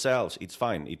time to ourselves. It's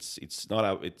fine. It's not.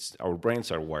 It's our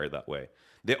brains are wired that way.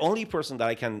 The only person that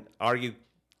I can argue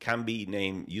can be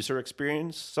named user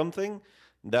experience something,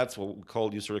 that's what we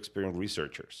call user experience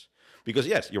researchers. Because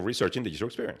yes, you're researching the user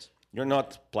experience. You're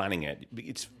not planning it.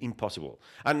 It's impossible.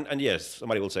 And yes,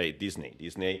 somebody will say Disney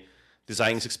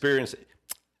designs experience.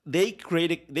 They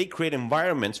create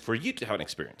environments for you to have an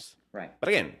experience. Right. But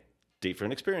again,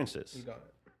 different experiences. You got it.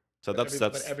 So But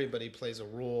that's everybody plays a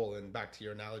role, and back to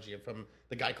your analogy of from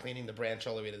the guy cleaning the branch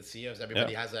all the way to the CEOs,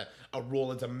 everybody has a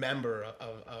role as a member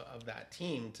of that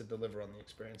team to deliver on the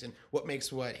experience. And what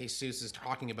makes what Jesus is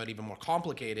talking about even more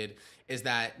complicated is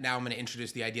that now I'm going to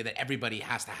introduce the idea that everybody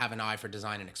has to have an eye for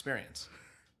design and experience.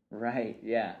 Right.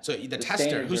 Yeah. So the tester,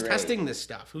 standards who's are testing this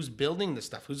stuff, who's building this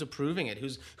stuff, who's approving it,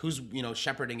 who's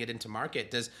shepherding it into market?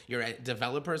 Does your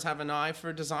developers have an eye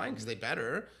for design? Because they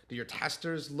better. Do your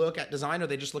testers look at design, or are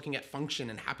they just looking at function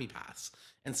and happy paths?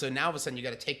 And so now all of a sudden you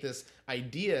got to take this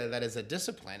idea that is a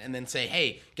discipline and then say,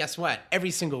 hey, guess what?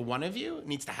 Every single one of you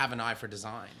needs to have an eye for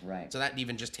design. Right. So that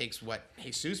even just takes what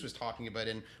Jesus was talking about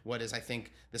in what is, I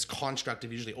think, this construct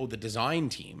of usually, the design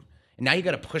team. And now you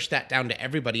got to push that down to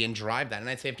everybody and drive that. And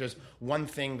I'd say if there's one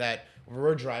thing that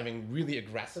we're driving really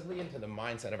aggressively into the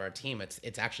mindset of our team,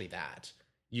 it's actually that.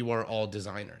 You are all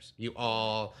designers. You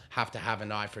all have to have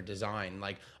an eye for design.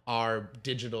 Like, our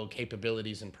digital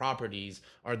capabilities and properties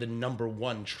are the number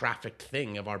one trafficked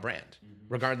thing of our brand.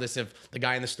 Regardless of the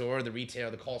guy in the store, the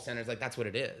retailer, the call centers, like that's what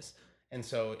it is. And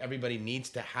so everybody needs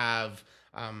to have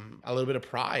a little bit of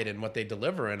pride in what they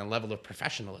deliver and a level of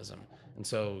professionalism. And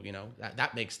so,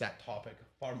 that makes that topic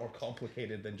far more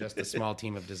complicated than just a small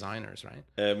team of designers, right?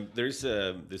 There's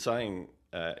design.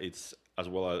 It's as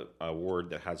well a word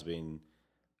that has been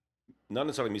not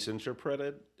necessarily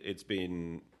misinterpreted. It's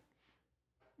been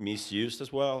misused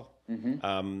as well.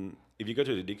 If you go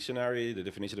to the dictionary, the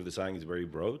definition of design is very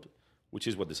broad, which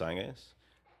is what design is.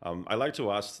 I like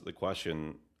to ask the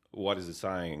question, what is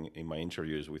design, in my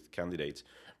interviews with candidates,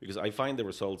 because I find the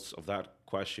results of that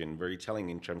question very telling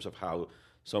in terms of how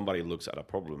somebody looks at a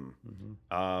problem.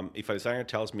 If a designer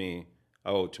tells me,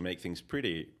 to make things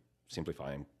pretty,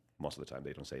 simplifying, most of the time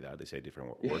they don't say that, they say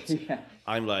different words.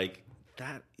 I'm like,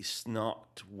 that is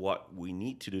not what we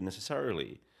need to do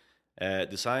necessarily.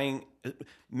 Design,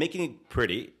 making it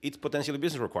pretty, it's potentially a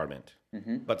business requirement.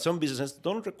 But some businesses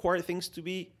don't require things to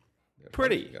be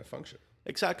pretty. You got to function.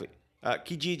 Exactly.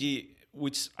 Kijiji,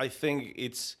 which I think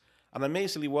it's an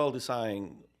amazingly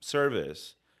well-designed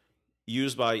service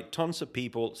used by tons of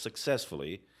people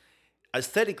successfully,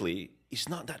 aesthetically, it's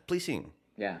not that pleasing.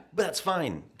 Yeah. But that's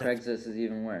fine. Craigslist is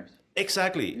even worse.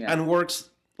 Exactly. Yeah. And works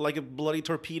like a bloody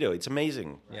torpedo. It's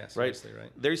amazing. Yeah, seriously,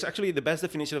 right? There's actually the best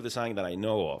definition of design that I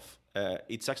know of.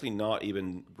 It's actually not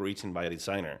even written by a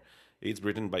designer. It's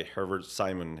written by Herbert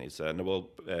Simon. He's a Nobel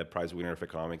Prize winner of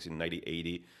economics in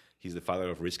 1980. He's the father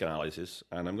of risk analysis,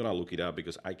 and I'm gonna look it up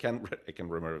because I can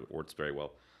remember words very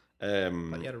well. You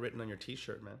had it written on your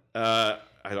T-shirt, man.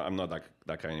 I'm not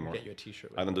that kind anymore. Get you a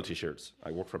T-shirt. I don't do T-shirts.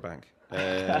 I work for a bank.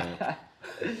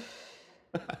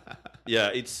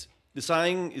 It's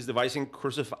design is devising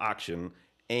course of action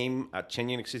aimed at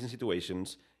changing existing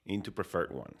situations into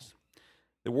preferred ones.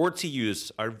 The words he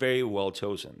used are very well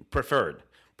chosen. Preferred.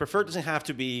 Preferred doesn't have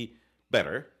to be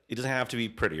better. It doesn't have to be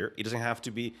prettier. It doesn't have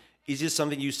to be. It's just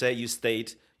something you say. You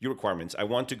state your requirements. I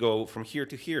want to go from here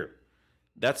to here.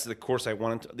 That's the course I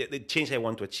want. The change I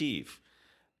want to achieve,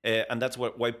 and that's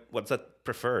what's that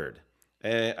preferred.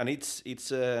 And it's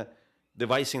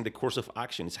devising the course of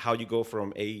action. It's how you go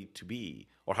from A to B,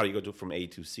 or how you go from A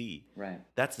to C. Right.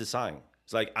 That's design.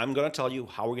 It's like, I'm gonna tell you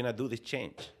how we're gonna do this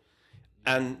change.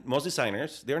 And most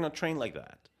designers, they're not trained like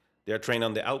that. They're trained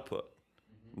on the output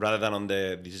rather than on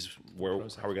this is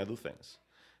how we're gonna do things.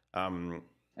 And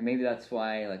maybe that's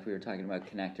why, like we were talking about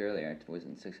Connect earlier, it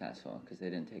wasn't successful because they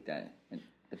didn't take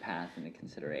the path into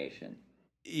consideration.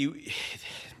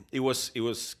 it was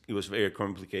very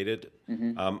complicated.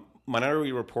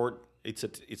 Minority Report. It's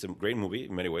a great movie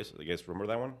in many ways. I guess remember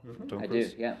that one? Tom I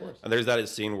Cruise? do, yeah. And there's that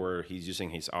scene where he's using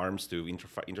his arms to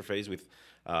interface with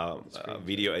a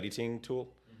video editing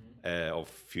tool of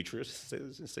futurist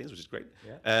things, which is great.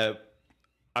 Yeah.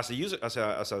 As a user, as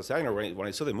a designer, when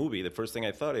I saw the movie, the first thing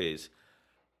I thought is,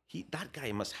 that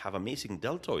guy must have amazing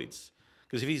deltoids,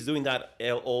 because if he's doing that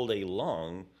all day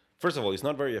long, first of all, it's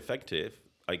not very effective.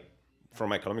 Like from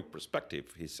my economic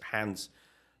perspective, his hands.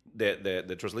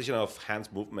 The translation of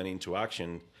hands movement into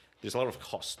action, there's a lot of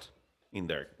cost in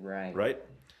there. Right?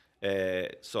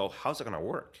 So how's it going to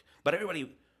work? But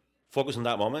everybody focused on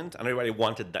that moment, and everybody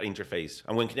wanted that interface.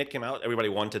 And when Kinect came out, everybody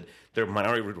wanted their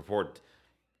Minority Report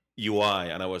UI,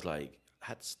 and I was like,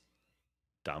 that's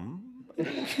dumb.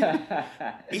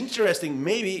 Interesting.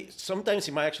 Maybe sometimes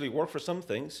it might actually work for some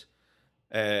things,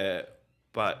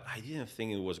 but I didn't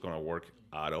think it was going to work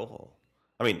at all.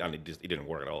 I mean, and it didn't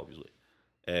work at all, obviously.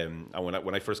 And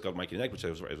when I first got my Kinect, which I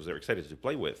was very excited to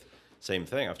play with, same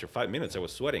thing. After 5 minutes, I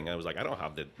was sweating. I was like, I don't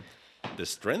have the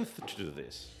strength to do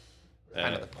this.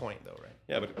 Kind of the point, though, right?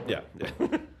 Yeah,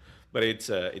 but but it's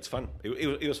fun.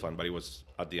 It was fun, but it was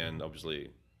at the end obviously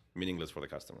meaningless for the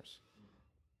customers.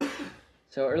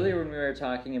 So earlier when we were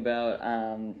talking about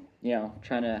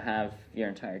trying to have your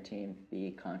entire team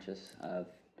be conscious of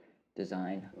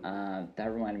design,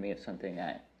 that reminded me of something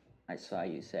that I saw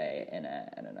you say in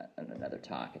another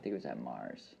talk. I think it was at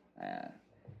Mars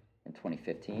in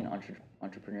 2015,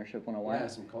 Entrepreneurship 101. Yeah,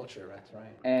 some culture, that's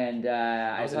right. And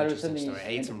I thought it was something. Story. I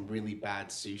ate some really bad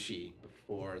sushi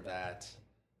before that.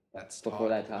 Before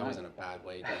that talk. I was in a bad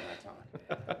way during that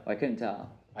talk. I couldn't tell.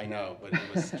 I know, but it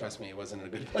was. Trust me, it wasn't in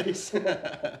a good place.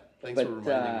 Thanks for reminding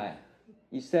me.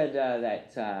 You said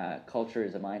that culture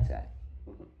is a mindset,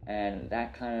 and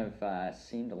that kind of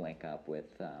seemed to link up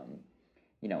with.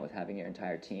 With having your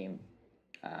entire team,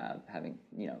 having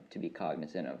to be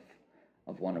cognizant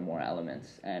of one or more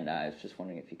elements, and I was just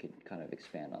wondering if you could kind of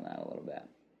expand on that a little bit.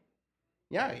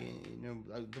 Yeah,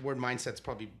 the word mindset's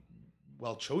probably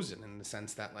well chosen in the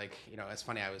sense that, like, it's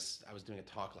funny. I was doing a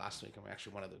talk last week, and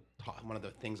actually one of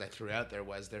the things I threw out there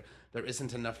was there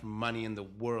isn't enough money in the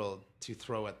world to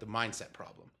throw at the mindset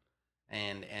problem.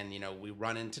 And we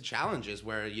run into challenges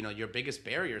where your biggest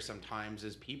barrier sometimes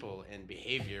is people and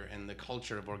behavior and the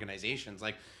culture of organizations.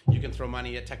 Like, you can throw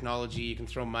money at technology, you can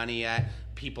throw money at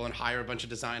people and hire a bunch of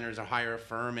designers or hire a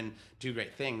firm and do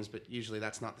great things, but usually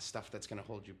that's not the stuff that's going to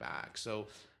hold you back. So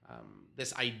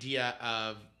this idea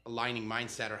of aligning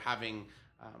mindset or having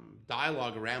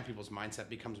dialogue around people's mindset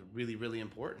becomes really, really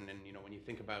important. And when you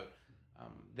think about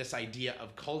this idea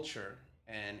of culture.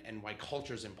 And why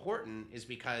culture is important is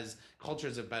because culture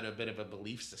is about a bit of a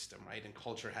belief system, right? And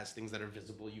culture has things that are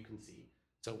visible, you can see.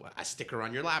 So a sticker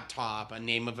on your laptop, a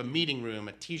name of a meeting room,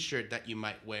 a T-shirt that you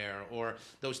might wear, or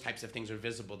those types of things are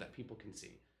visible that people can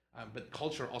see. But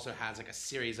culture also has like a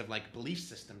series of like belief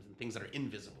systems and things that are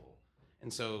invisible.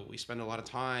 And so we spend a lot of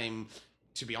time,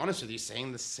 to be honest with you,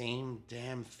 saying the same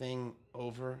damn thing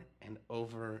over and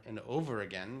over and over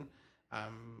again.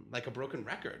 Like a broken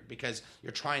record, because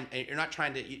you're not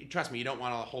trying to, trust me, you don't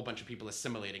want a whole bunch of people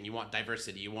assimilating. You want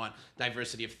diversity. You want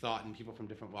diversity of thought and people from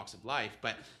different walks of life,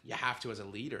 but you have to, as a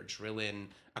leader, drill in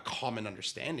a common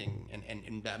understanding,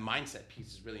 and that mindset piece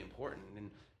is really important.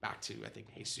 And back to, I think,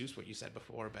 Jesus, what you said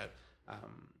before about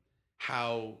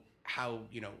how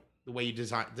the way you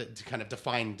design, to kind of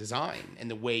define design,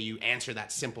 and the way you answer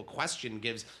that simple question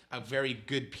gives a very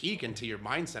good peek into your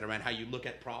mindset around how you look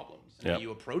at problems. How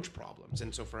you approach problems.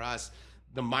 And so for us,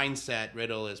 the mindset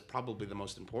riddle is probably the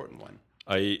most important one.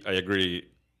 I agree,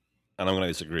 and I'm going to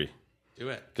disagree. Do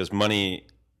it. Because money.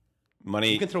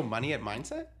 You can throw money at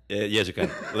mindset? Yes, you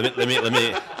can. let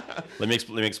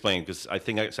me explain, because I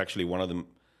think it's actually one of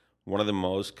the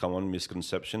most common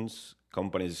misconceptions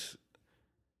companies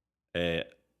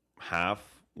have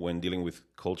when dealing with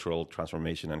cultural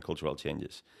transformation and cultural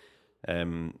changes.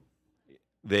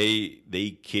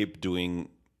 They keep doing.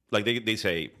 Like they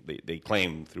say, they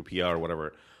claim through PR or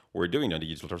whatever, we're doing a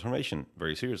digital transformation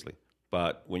very seriously.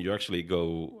 But when you actually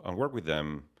go and work with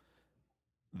them,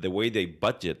 the way they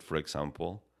budget, for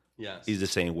example, is the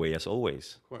same way as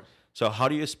always. Of course. So how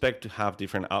do you expect to have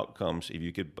different outcomes if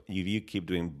you keep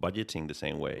doing budgeting the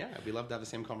same way? Yeah, we love to have the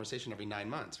same conversation every 9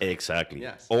 months. Right? Exactly.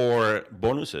 Yes. Or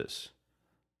bonuses.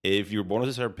 If your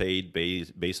bonuses are paid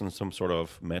based on some sort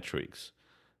of metrics,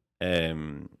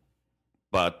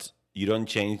 but you don't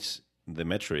change the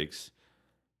metrics,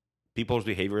 people's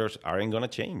behaviors aren't going to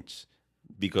change,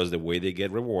 because the way they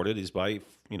get rewarded is by,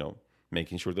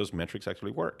 making sure those metrics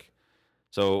actually work.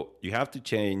 So you have to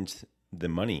change the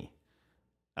money.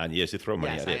 And yes, you throw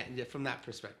money Yes, at it. yeah, from that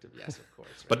perspective, yes, of course.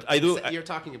 Right? But I do. You're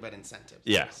talking about incentives.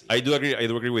 Yeah, obviously. I do agree. I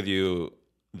do agree with you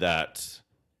that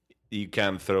you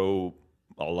can throw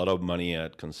a lot of money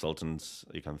at consultants.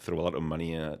 You can throw a lot of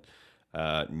money at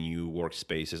new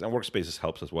workspaces, and workspaces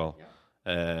helps as well.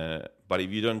 But if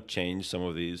you don't change some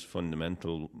of these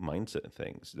fundamental mindset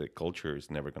things, the culture is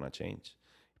never going to change.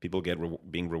 People get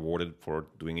being rewarded for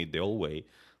doing it the old way.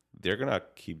 They're going to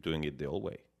keep doing it the old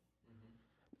way.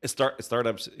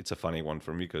 Startups, it's a funny one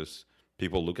for me because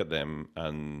people look at them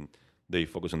and they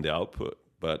focus on the output,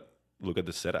 but look at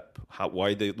the setup.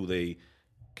 Why do they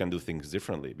can do things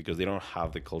differently? Because they don't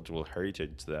have the cultural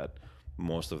heritage that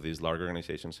most of these large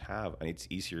organizations have, and it's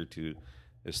easier to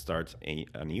start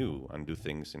anew and do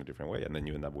things in a different way, and then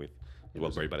you end up with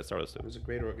very bad startups. It was a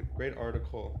great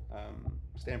article.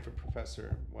 Stanford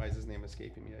professor, why is his name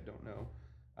escaping me? I don't know.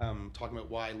 Talking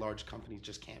about why large companies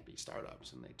just can't be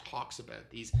startups, and they talks about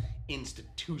these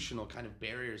institutional kind of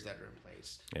barriers that are in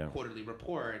place. Quarterly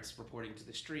reports, reporting to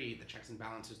the street, the checks and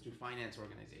balances through finance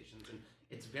organizations, and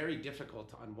it's very difficult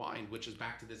to unwind, which is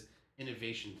back to this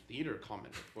innovation theater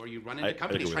comment before. You run into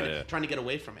companies trying to get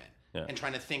away from it. And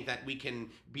trying to think that we can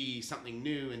be something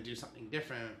new and do something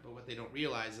different, but what they don't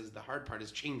realize is the hard part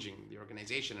is changing the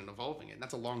organization and evolving it. And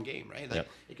that's a long game, right? Like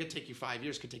it could take you 5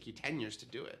 years, could take you 10 years to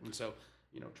do it. And so,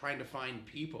 trying to find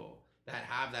people that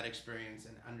have that experience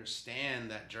and understand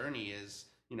that journey is,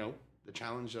 the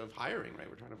challenge of hiring, right?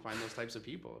 We're trying to find those types of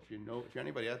people. If you're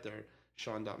anybody out there,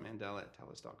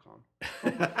 Sean.Mandel@telus.com.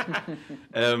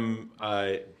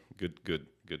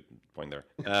 Good point there.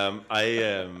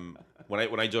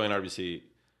 When I joined RBC,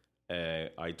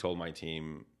 I told my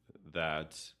team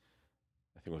that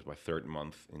I think it was my third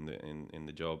month in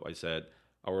the job. I said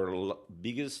our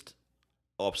biggest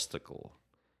obstacle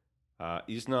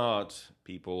is not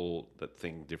people that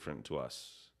think different to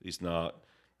us. It's not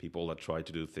people that try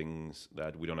to do things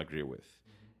that we don't agree with.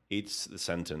 It's the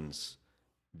sentence,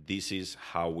 "This is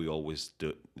how we always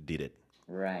did it."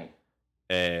 Right.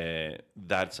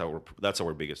 That's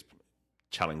our biggest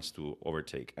challenge to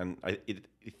overtake, and I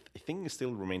think it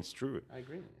still remains true. I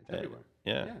agree. It's everywhere.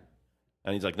 Yeah.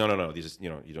 And he's like, no. This is you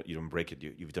don't break it.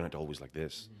 You've done it always like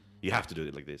this. You have to do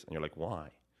it like this, and you're like, why?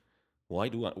 Why?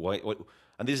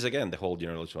 And this is again the whole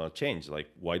generational change. Like,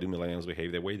 why do millennials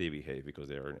behave the way they behave? Because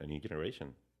they're a new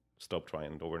generation. Stop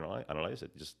trying to overanalyze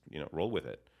it. Just roll with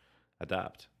it,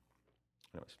 adapt.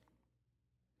 Anyways.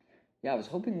 Yeah, I was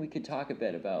hoping we could talk a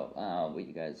bit about what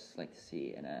you guys like to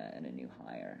see in a new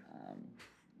hire.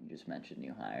 You just mentioned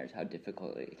new hires, how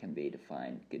difficult it can be to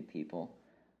find good people.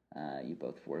 You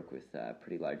both work with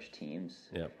pretty large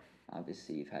teams. Yeah.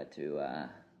 Obviously, you've had to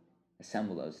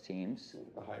assemble those teams.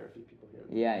 Hire a few people here.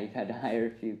 Yeah, you've had to hire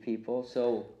a few people.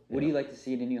 So what do you like to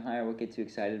see in a new hire? What gets you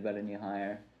excited about a new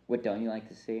hire? What don't you like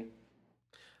to see?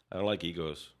 I don't like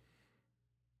egos.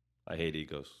 I hate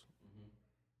egos.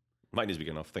 Mine is big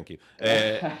enough, thank you.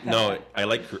 No, I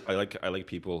like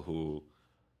people who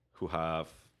have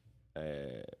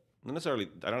not necessarily.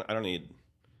 I don't need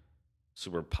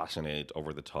super passionate,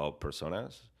 over the top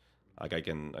personas. Like I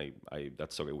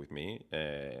that's okay with me.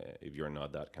 If you're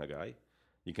not that kind of guy,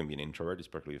 you can be an introvert. It's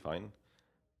perfectly fine.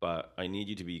 But I need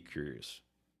you to be curious.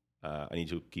 I need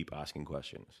to keep asking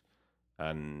questions,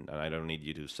 and I don't need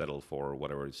you to settle for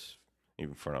whatever is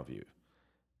in front of you.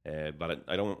 But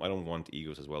I don't want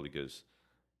egos as well, because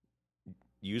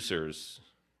users,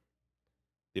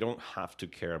 they don't have to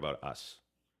care about us,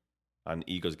 and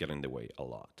egos get in the way a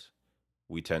lot.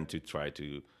 We tend to try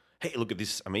to, hey, look at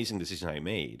this amazing decision I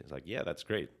made. It's like, yeah, that's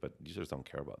great, but users don't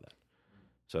care about that.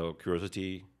 So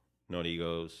curiosity, not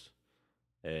egos.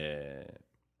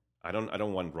 I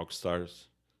don't want rock stars.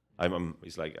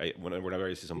 It's like whenever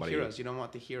I see somebody, The heroes. You don't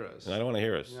want the heroes. I don't want the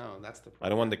heroes. No, that's the problem. I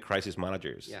don't want the crisis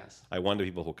managers. Yes. I want the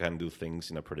people who can do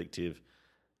things in a predictive,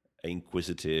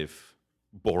 inquisitive,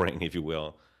 boring, if you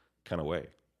will, kind of way.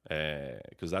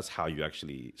 Because that's how you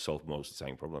actually solve most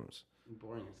design problems. And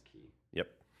boring is key. Yep.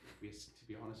 To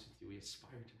be honest with you, we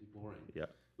aspire to be boring. Yeah.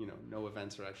 No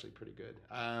events are actually pretty good.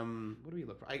 What do we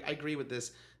look for? I agree with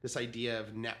this idea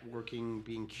of networking,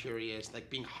 being curious,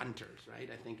 like being hunters, right?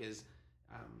 I think is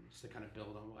just to kind of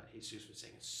build on what Jesus was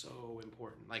saying, is so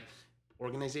important. Like,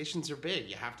 organizations are big.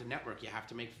 You have to network. You have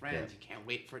to make friends. Yeah. You can't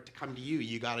wait for it to come to you.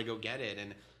 You got to go get it.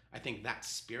 And I think that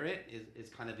spirit is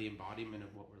kind of the embodiment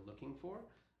of what we're looking for.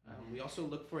 We also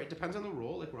look for, it depends on the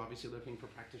role. Like, we're obviously looking for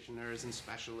practitioners and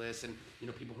specialists and,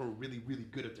 people who are really, really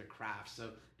good at their craft. So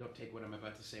don't take what I'm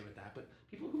about to say with that. But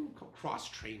people who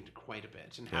cross-trained quite a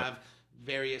bit and have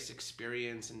various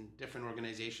experience in different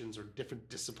organizations or different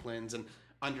disciplines and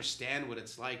understand what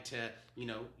it's like to,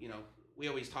 we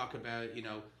always talk about,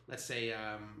 let's say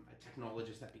a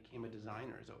technologist that became a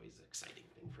designer is always an exciting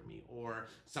thing for me, or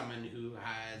someone who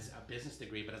has a business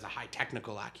degree but has a high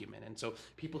technical acumen. And so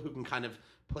people who can kind of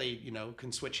play,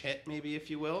 can switch hit, maybe,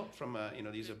 if you will, from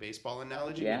to use a baseball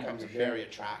analogy, becomes a very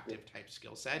attractive type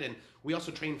skill set. And we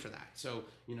also train for that. So,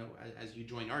 as you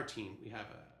join our team, we have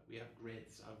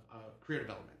grids of career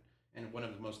development. And one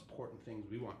of the most important things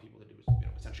we want people to do is,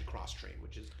 essentially cross-train,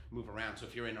 which is move around. So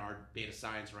if you're in our data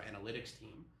science or analytics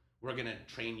team, we're going to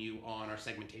train you on our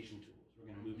segmentation tools. We're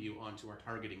going to move you onto our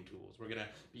targeting tools. We're going to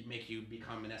make you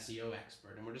become an SEO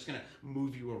expert. And we're just going to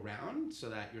move you around so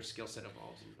that your skill set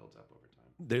evolves and builds up over time.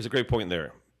 There's a great point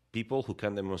there. People who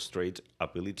can demonstrate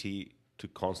ability to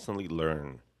constantly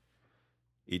learn,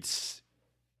 it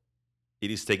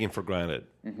is taken for granted.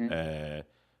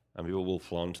 And people will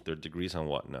flaunt their degrees and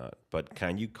whatnot. But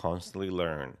can you constantly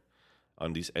learn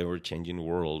on this ever-changing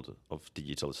world of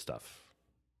digital stuff?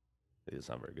 It does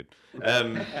not very good.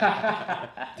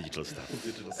 Digital stuff.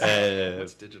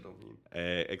 What's digital mean?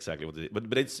 Exactly.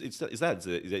 But it's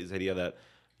the idea that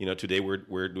today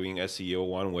we're doing SEO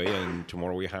one way, and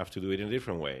tomorrow we have to do it in a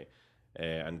different way.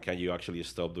 And can you actually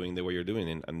stop doing the way you're doing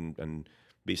it and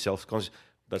be self-conscious?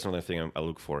 That's another thing I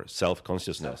look for: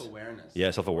 self-consciousness, self-awareness.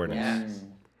 Yeah, self-awareness. Yes.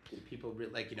 People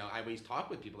I always talk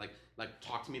with people like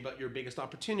talk to me about your biggest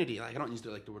opportunity. Like, I don't use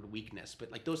the word weakness,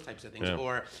 but those types of things. Yeah.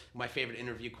 Or my favorite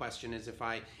interview question is, if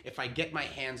I get my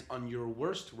hands on your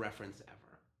worst reference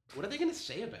ever, what are they going to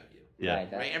say about you? Yeah.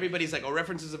 Right. Everybody's like,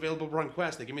 references available on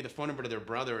Quest. They give me the phone number to their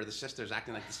brother or the sisters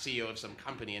acting like the CEO of some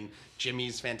company, and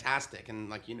Jimmy's fantastic, and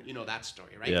that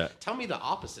story, right? Yeah. Tell me the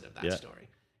opposite of that story,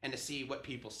 and to see what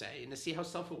people say and to see how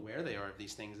self-aware they are of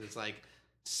these things. It's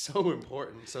so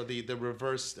important. So the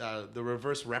reverse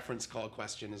reference call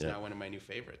question is now one of my new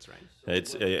favorites, right? I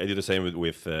do the same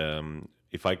with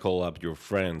if I call up your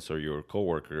friends or your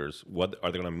coworkers, what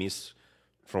are they going to miss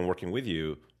from working with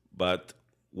you? But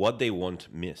what they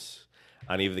won't miss,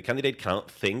 and if the candidate can't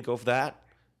think of that,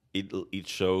 it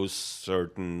shows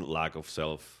certain lack of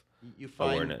self-awareness. You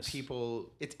find people.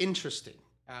 It's interesting.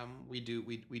 We do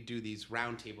these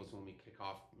roundtables when we kick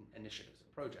off initiatives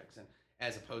and projects, and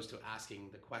as opposed to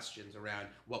asking the questions around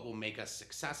what will make us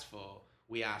successful,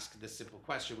 we ask this simple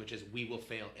question, which is, we will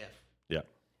fail if. Yeah.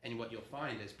 And what you'll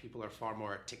find is people are far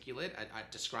more articulate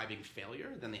at describing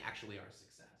failure than they actually are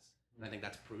success. And I think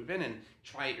that's proven. And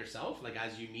try it yourself.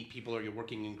 As you meet people or you're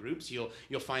working in groups, you'll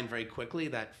find very quickly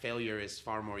that failure is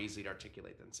far more easy to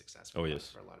articulate than success for a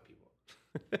lot of people.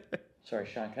 Sorry,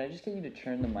 Sean, can I just get you to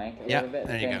turn the mic a little bit?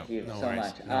 There you Thank go. you No so worries.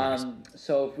 much. No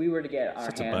so if we were to get our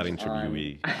such a hands bad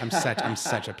interviewee. I'm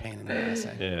such a pain in the ass.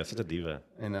 Yeah, such a diva.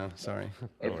 I know. Sorry.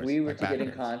 If we were to get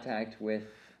in contact with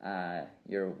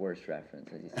your worst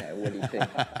reference, as you say, what do you think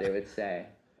they would say?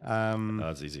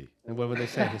 That's easy. What would they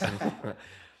say?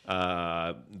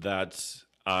 That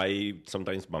I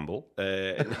sometimes mumble.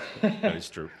 That is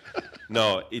true.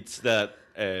 No, it's that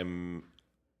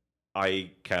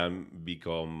I can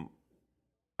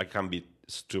be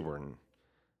stubborn,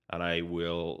 and I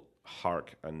will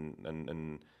hark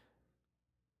and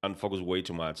focus way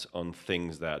too much on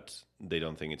things that they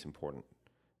don't think it's important.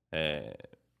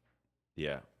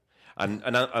 Yeah, and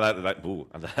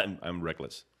I'm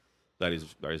reckless. That is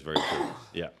very true.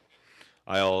 Yeah,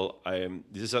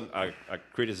 this is a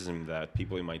criticism that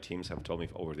people in my teams have told me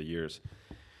over the years.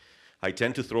 I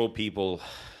tend to throw people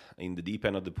in the deep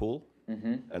end of the pool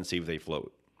and see if they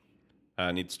float,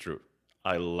 and it's true.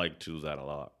 I like to do that a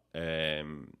lot,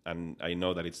 and I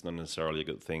know that it's not necessarily a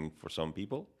good thing for some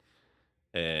people,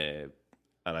 and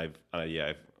I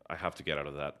have to get out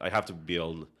of that. I have to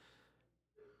build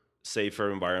safer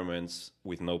environments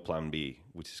with no plan B,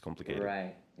 which is complicated.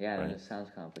 Right. Yeah, right? That sounds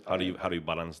complicated. How do you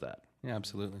balance that? Yeah,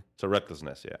 absolutely. So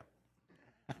recklessness, yeah.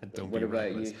 What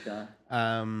about you, Sean?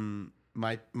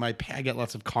 I get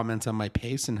lots of comments on my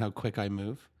pace and how quick I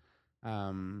move.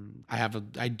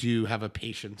 I do have a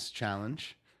patience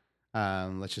challenge.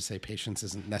 Let's just say patience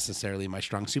isn't necessarily my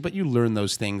strong suit, but you learn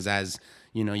those things as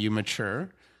you mature.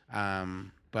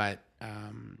 Like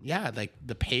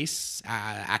the pace,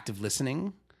 active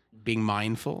listening, being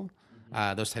mindful.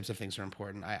 Those types of things are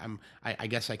important. I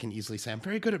guess I can easily say I'm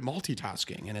very good at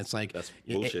multitasking, and it's like that's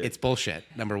bullshit. It's bullshit.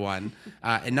 Number one,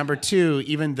 and number two,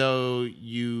 even though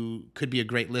you could be a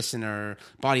great listener,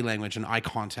 body language and eye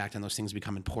contact and those things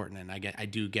become important. And I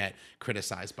do get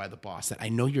criticized by the boss that I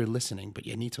know you're listening, but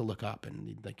you need to look up,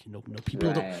 and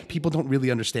people don't really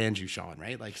understand you, Sean.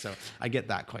 Right? So I get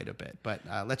that quite a bit. But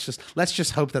let's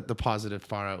just hope that the positive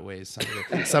far outweighs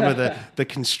some of the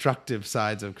constructive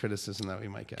sides of criticism that we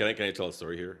might get. Can I tell tell a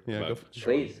story here? Yeah, go about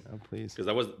Please. Oh, please. Because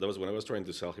that was when I was trying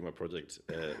to sell him a project.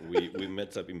 We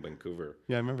met up in Vancouver.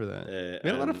 Yeah, I remember that. We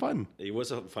had a lot of and fun. It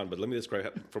was fun, but let me describe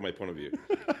it from my point of view,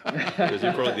 because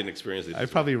you probably didn't experience it. I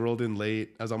probably rolled in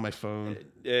late. I was on my phone.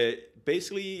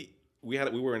 Basically, we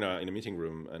were in a meeting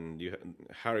room, and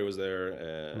Harry was there.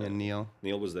 And Neil.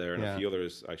 Neil was there, and Yeah. a few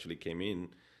others actually came in,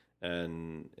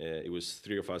 and it was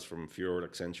 3 of us from Fjord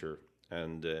Accenture,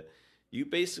 and you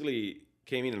basically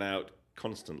came in and out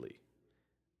constantly.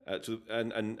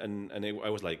 I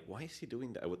was like, why is he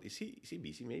doing that? Is he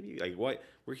busy? Maybe like why?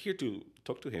 We're here to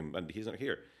talk to him, and he's not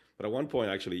here. But at one point,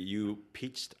 actually, you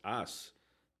pitched us,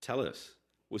 TELUS,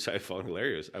 which I found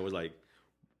hilarious. I was like,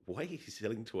 why is he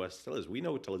selling to us TELUS? We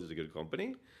know TELUS is a good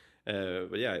company,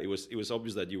 but yeah, it was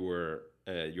obvious that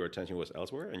your attention was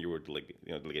elsewhere, and you were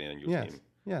delegating on your team.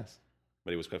 Yes.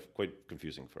 But it was quite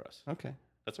confusing for us. Okay.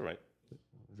 That's all right. It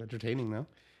was entertaining, though.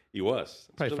 It was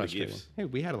Probably especially frustrating. GIFs. Hey,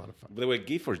 we had a lot of fun. By the way,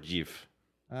 GIF or GIF?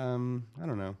 I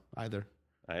don't know. Either.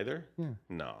 Either? Yeah.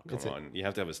 No, come on. You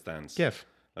have to have a stance. GIF.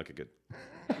 Okay, good.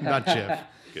 Not GIF.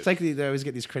 It's like they always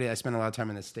get these credits. I spend a lot of time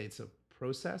in the States. So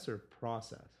process or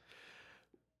process?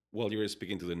 Well, you were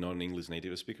speaking to the non-English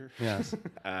native speaker. Yes.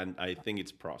 And I think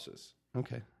it's process.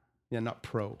 Okay. Yeah, not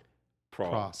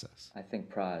process. I think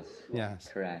pros. Yes.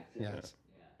 Correct. Yes.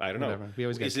 I don't know. Whatever. We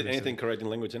always get Is it criticize. anything correct in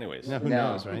language anyways? No, who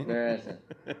No, knows, right? there isn't.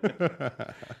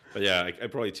 But yeah, I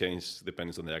probably changed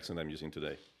depends on the accent I'm using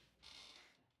today.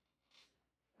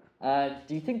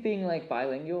 Do you think being like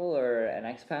bilingual or an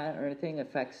expat or anything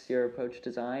affects your approach to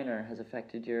design or has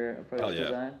affected your approach Hell to yeah.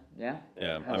 design? Yeah.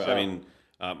 Yeah, How I so? mean,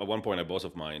 at one point, a boss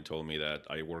of mine told me that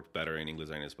I worked better in English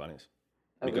than in Spanish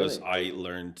Oh, because really? I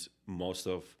learned most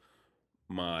of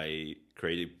my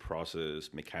creative process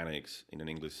mechanics in an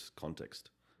English context.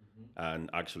 And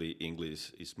actually,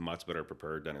 English is much better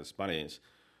prepared than in Spanish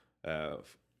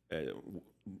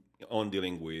on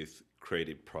dealing with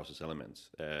creative process elements.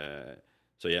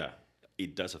 So yeah,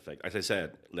 it does affect. As I said,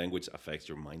 language affects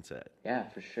your mindset. Yeah,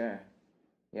 for sure.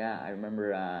 Yeah, I remember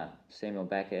Samuel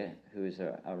Beckett, who's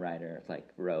a writer, like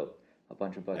wrote a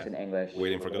bunch of books in English.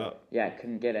 Waiting for God. Yeah,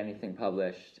 couldn't get anything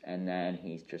published, and then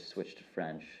he just switched to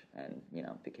French, and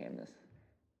became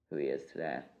who he is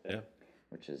today. Yeah.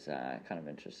 Which is kind of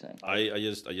interesting. I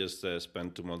just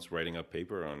spent 2 months writing a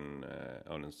paper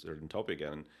on a certain topic,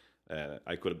 and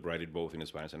I could write it both in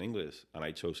Spanish and English, and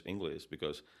I chose English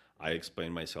because I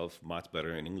explain myself much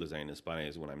better in English than in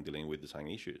Spanish when I'm dealing with design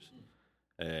issues.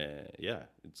 Yeah,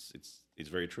 it's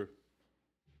very true.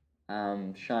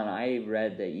 Sean, I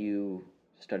read that you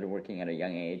started working at a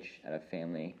young age at a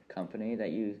family company that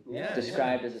you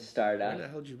described as a startup. Where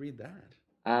the hell did you read that?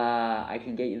 I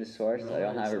can get you the source. I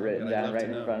don't have it written down right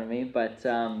in front of me, but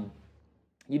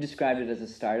you described it as a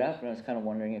startup, and I was kind of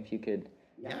wondering if you could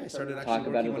I started talk actually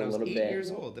about working it when a I was little 8 bit.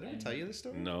 years old. Did I ever tell you this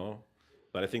story? No,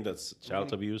 but I think that's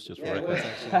child abuse, just for Yeah, it was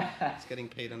record. actually. It's getting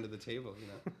paid under the table,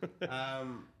 My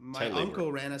Child labor.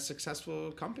 uncle ran a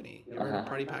successful company. You ever heard of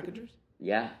Party Packagers?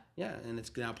 Yeah. Yeah, and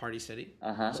it's now Party City.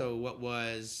 Uh-huh. So what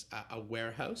was a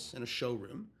warehouse and a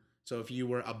showroom. So if you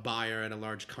were a buyer at a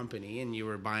large company and you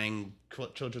were buying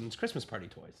children's Christmas party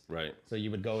toys. Right. So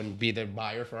you would go and be the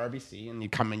buyer for RBC, and you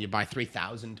come and you buy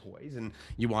 3,000 toys, and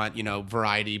you want,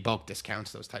 variety, bulk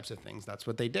discounts, those types of things. That's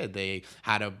what they did. They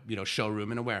had a,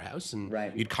 showroom in a warehouse, and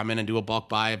Right. you'd come in and do a bulk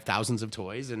buy of thousands of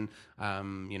toys, and,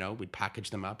 we'd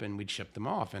package them up and we'd ship them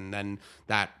off. And then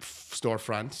that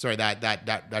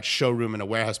that showroom in a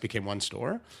warehouse became one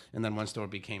store, and then one store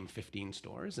became 15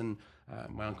 stores. And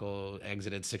my uncle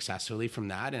exited successfully from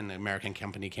that, and an American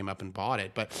company came up and bought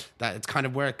it. But it's kind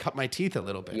of where it cut my teeth a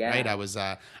little bit, Yeah. right? I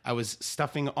was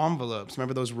stuffing envelopes.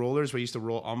 Remember those rollers where you used to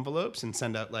roll envelopes and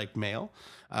send out like mail?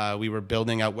 We were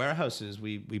building out warehouses.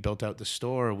 We built out the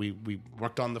store. We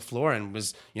worked on the floor and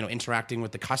was interacting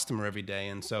with the customer every day.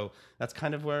 And so that's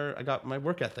kind of where I got my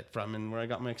work ethic from, and where I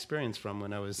got my experience from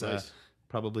when I was Nice.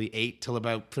 probably 8 till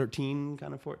about 13,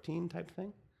 kind of 14 type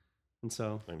thing. And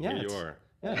so And here you it's- are.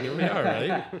 Yeah, here we are,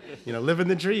 right? Living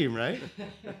the dream, right?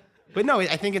 But no,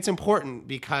 I think it's important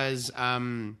because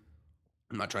I'm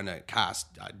not trying to cast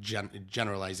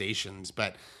generalizations,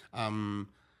 but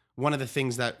one of the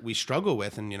things that we struggle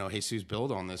with, and Jesus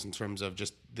build on this in terms of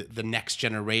just the next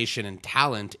generation and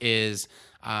talent is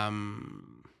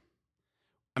I'm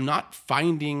not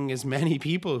finding as many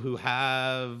people who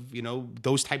have,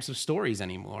 those types of stories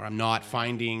anymore. I'm not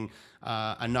finding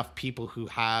enough people who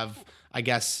have, I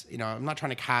guess, I'm not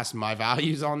trying to cast my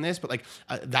values on this, but like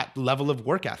that level of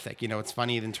work ethic. It's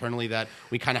funny internally that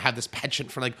we kind of have this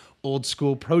penchant for like old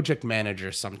school project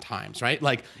managers sometimes, right?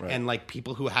 And like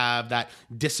people who have that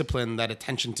discipline, that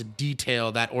attention to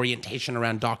detail, that orientation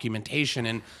around documentation.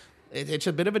 And it's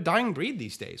a bit of a dying breed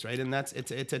these days, right? And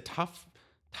it's a tough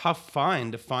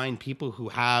find to find people who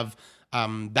have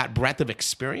that breadth of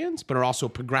experience, but are also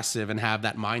progressive and have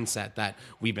that mindset that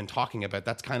we've been talking about.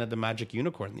 That's kind of the magic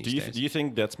unicorn these days. Do you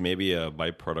think that's maybe a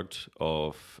byproduct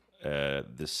of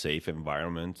the safe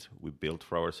environment we built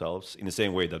for ourselves? In the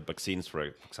same way that vaccines, for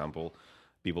example,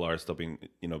 people are stopping,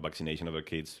 vaccination of their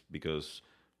kids because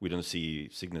we don't see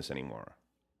sickness anymore,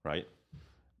 right?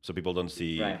 So people don't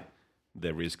see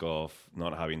the risk of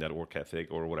not having that work ethic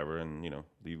or whatever. And,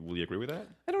 will you agree with that?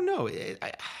 I don't know.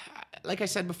 Like I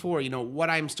said before, what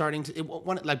I'm starting to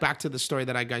back to the story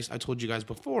that I told you guys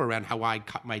before around how I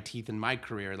cut my teeth in my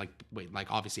career.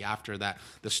 Obviously after that,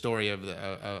 the story of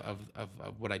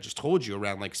what I just told you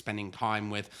around like spending time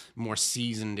with more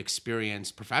seasoned,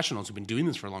 experienced professionals who've been doing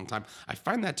this for a long time. I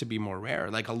find that to be more rare.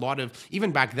 Like a lot of,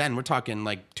 even back then, we're talking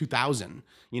like 2000.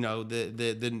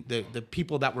 The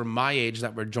people that were my age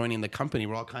that were joining the company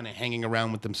were all kind of hanging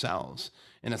around with themselves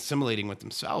and assimilating with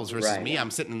themselves versus me.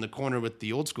 I'm sitting in the corner with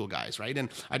the old school guys, right? And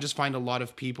I just find a lot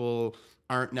of people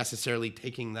aren't necessarily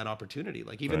taking that opportunity.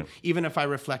 Like even if I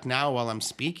reflect now while I'm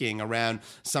speaking around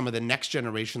some of the next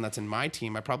generation that's in my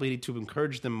team, I probably need to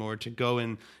encourage them more to go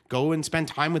and spend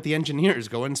time with the engineers,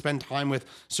 go and spend time with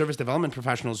service development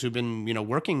professionals who've been,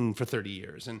 working for 30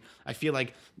 years. And I feel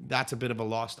like that's a bit of a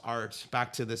lost art.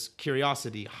 Back to this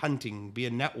curiosity, hunting, be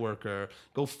a networker,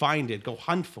 go find it, go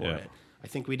hunt for it. I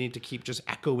think we need to keep just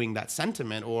echoing that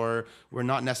sentiment, or we're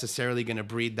not necessarily going to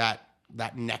breed that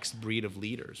next breed of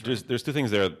leaders. Right? There's two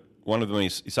things there. One of them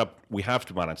is we have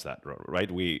to manage that, right?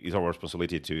 It's our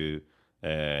responsibility to,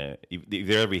 if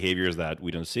there are behaviors that we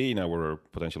don't see in our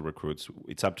potential recruits,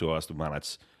 it's up to us to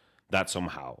manage that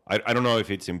somehow. I don't know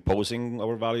if it's imposing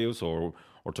our values or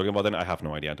talking about them. I have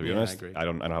no idea, to be honest. I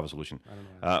don't have a solution.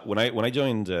 When I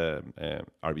joined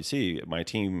RBC, my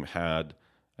team had,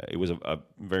 it was a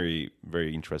very,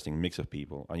 very interesting mix of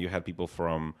people. And you had people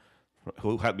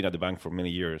who had been at the bank for many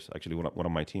years. Actually, one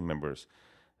of my team members,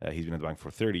 he's been at the bank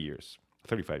for 35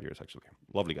 years, actually.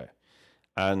 Lovely guy.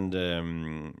 And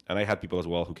I had people as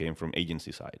well who came from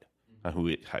agency side and who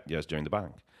had just joined the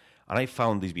bank. And I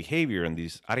found this behavior and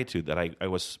this attitude that I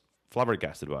was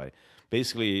flabbergasted by.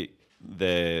 Basically,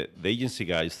 the agency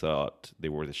guys thought they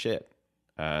were the shit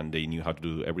and they knew how to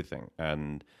do everything.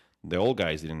 And the old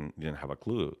guys didn't have a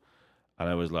clue. And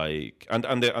I was like, and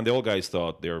the old guys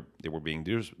thought they were being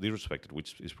disrespected,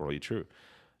 which is probably true.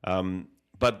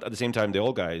 But at the same time, the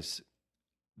old guys,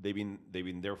 they've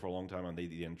been there for a long time, and they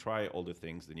didn't try all the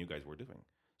things the new guys were doing.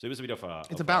 So it was a bit of a...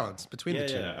 It's a balance between the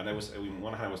two. Yeah, and on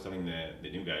one hand, I was telling the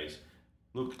new guys,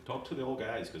 look, talk to the old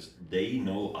guys, because they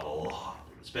know a lot,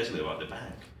 especially about the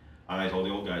bank. And I told the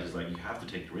old guys, it's like, you have to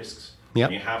take risks. Yeah.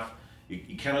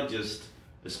 You cannot just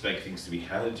expect things to be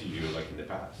handed to you like in the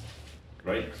past.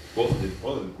 Right? Both of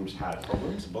the groups had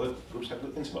problems, both groups had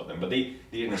good things about them, but they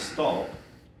didn't stop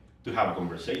to have a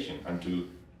conversation and to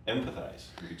empathize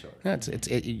with each other.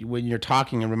 Yeah, when you're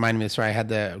talking, it reminded me of the story. I had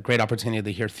the great opportunity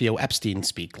to hear Theo Epstein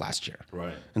speak last year.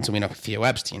 Right. And so we know who Theo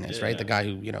Epstein is, right? The guy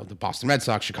who, the Boston Red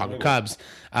Sox, Chicago Cubs.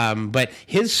 But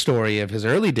his story of his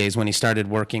early days when he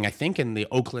started working, I think in the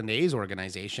Oakland A's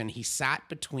organization, he sat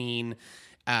between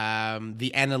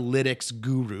the analytics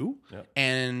guru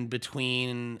and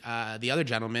between the other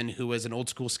gentleman who was an old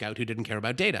school scout who didn't care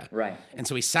about data. Right. And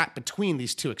so he sat between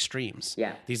these two extremes.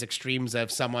 Yeah. These extremes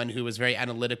of someone who was very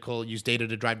analytical, used data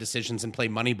to drive decisions and play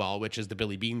Moneyball, which is the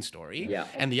Billy Beane story. Yeah.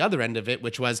 And the other end of it,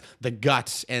 which was the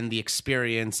gut and the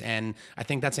experience. And I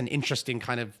think that's an interesting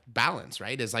kind of balance,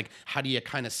 right? Is like, how do you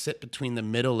kind of sit between the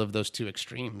middle of those two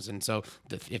extremes? And so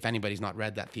if anybody's not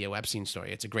read that Theo Epstein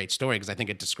story, it's a great story because I think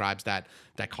it describes that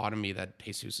dichotomy that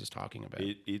Jesus is talking about.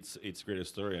 It's a great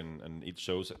story, and it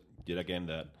shows yet again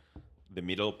that the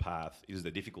middle path is the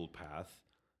difficult path,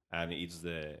 and it's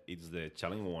the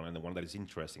challenging one, and the one that is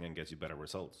interesting and gets you better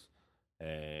results.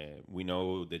 We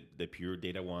know that the pure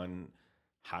data one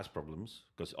has problems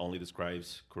because only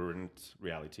describes current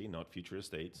reality, not future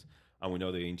states, and we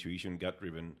know the intuition,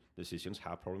 gut-driven decisions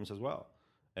have problems as well.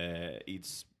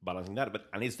 It's balancing that,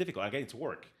 and it's difficult. Again, it's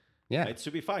work. Yeah, it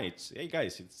should be fine. It's, hey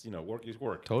guys, it's work is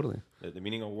work. Totally. The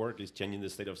meaning of work is changing the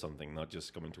state of something, not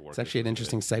just coming to work. It's actually an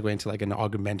interesting segue into like an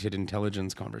augmented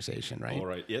intelligence conversation, right? All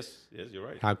right. Yes, you're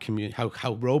right.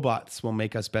 How robots will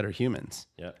make us better humans,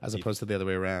 as opposed to the other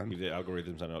way around. If the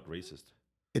algorithms are not racist.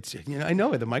 It's I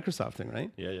know the Microsoft thing,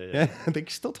 right? Yeah. They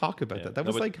still talk about that. That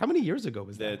was like, how many years ago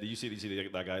was that? Did you see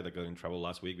that guy that got in trouble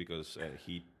last week because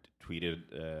he tweeted,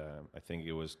 I think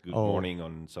it was "Good morning"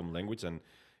 on some language, and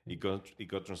it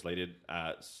got translated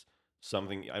as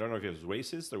something. I don't know if it was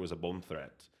racist or it was a bomb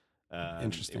threat.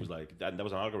 Interesting. It was like that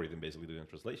was an algorithm basically doing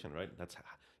translation, right?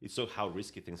 It shows how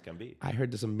risky things can be. I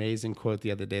heard this amazing quote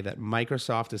the other day that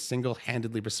Microsoft is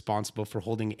single-handedly responsible for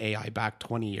holding AI back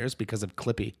 20 years because of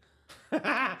Clippy.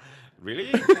 Really?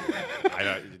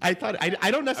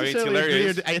 I don't necessarily agree.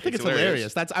 hilarious. I think It's it's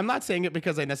hilarious. hilarious. I'm not saying it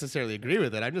because I necessarily agree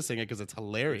with it. I'm just saying it because it's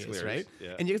hilarious, hilarious, right?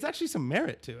 yeah. And there's actually some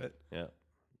merit to it. Yeah.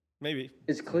 Maybe.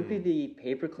 Is Clippy the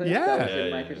paperclip Yeah. that was in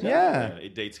Yeah, Microsoft? Yeah.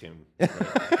 It dates him.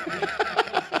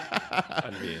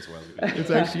 And me as well.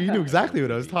 It's actually, you knew exactly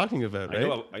what I was talking about, I right?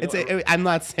 know, I'm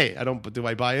not saying do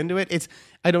I buy into it?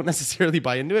 I don't necessarily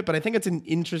buy into it, but I think it's an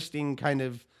interesting kind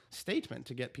of statement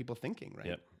to get people thinking, right?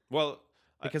 Yeah. Well,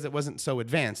 Because it wasn't so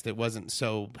advanced, it wasn't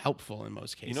so helpful in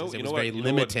most cases. It was very what-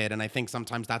 limited, and I think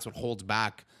sometimes that's what holds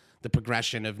back the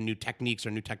progression of new techniques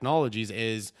or new technologies.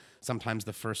 Is sometimes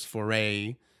the first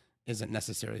foray isn't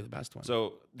necessarily the best one.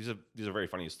 so these are very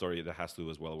funny story that has to do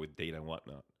as well with data and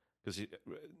whatnot. Because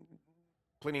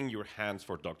cleaning your hands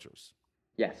for doctors.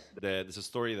 Yes. There's a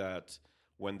story that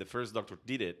when the first doctor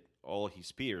did it, all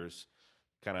his peers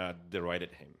kind of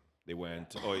derided him. They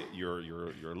went, "Oh, you're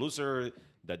a loser.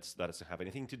 That doesn't have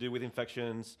anything to do with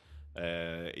infections.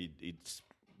 It's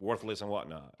worthless and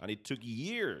whatnot." And it took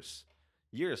years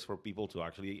for people to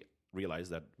actually realize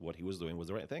that what he was doing was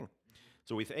the right thing.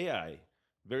 So with AI,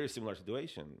 very similar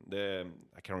situation.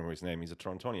 I can't remember his name. He's a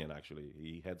Torontonian actually.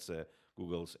 He heads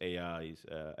Google's AI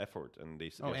effort, and they're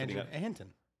Andrew setting up- Hinton.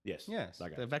 Yes, Yes, that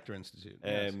guy. the Vector Institute.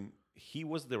 Yes. He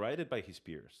was derided by his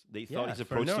peers. They thought Yeah, his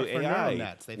for approach to for AI neural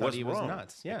nets. They thought was he was wrong.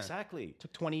 nuts. Yeah, Exactly.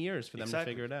 took 20 years for them to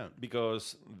figure it out.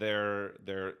 Because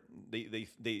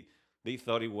they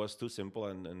thought it was too simple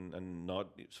and not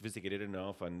sophisticated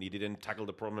enough, and he didn't tackle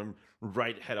the problem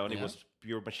right head on. It Yeah. was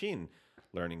pure machine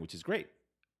learning, which is great.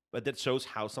 But that shows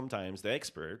how sometimes the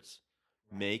experts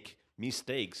make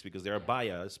mistakes because they are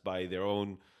biased by their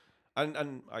own.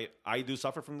 And I do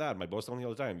suffer from that. My boss told me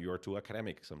all the time, "You are too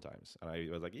academic sometimes." And I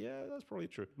was like, "Yeah, that's probably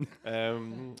true."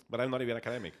 But I'm not even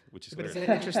academic, which is But it's clear.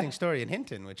 an interesting story in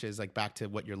Hinton, which is like back to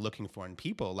what you're looking for in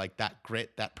people, like that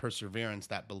grit, that perseverance,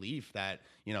 that belief that,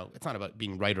 it's not about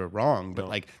being right or wrong, but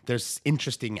like there's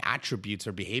interesting attributes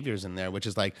or behaviors in there, which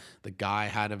is like the guy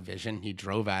had a vision, he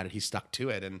drove at it, he stuck to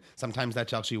it. And sometimes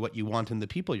that's actually what you want in the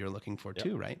people you're looking for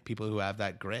too, right? People who have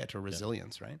that grit or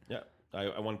resilience, right? Yeah,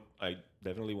 I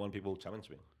definitely want people to challenge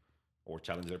me or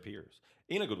challenge their peers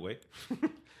in a good way,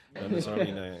 not necessarily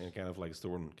in a kind of like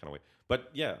stubborn kind of way. But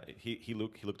yeah, he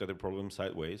looked at the problem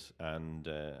sideways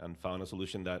and found a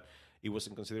solution that it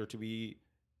wasn't considered to be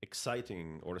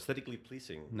exciting or aesthetically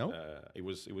pleasing. Nope. It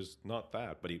was not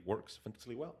that, but it works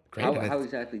fantastically well. Great. How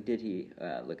exactly did he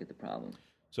look at the problem?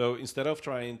 So instead of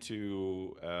trying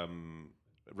to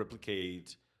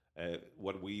replicate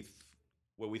what we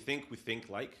think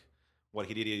like, what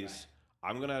he did is,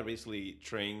 I'm gonna basically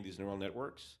train these neural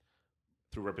networks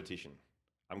through repetition.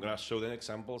 I'm gonna show them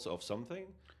examples of something,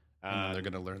 And then they're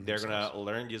gonna learn They're themselves. gonna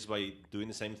learn just by doing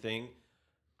the same thing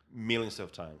millions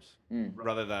of times,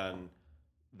 rather than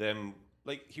them.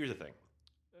 Like, here's the thing: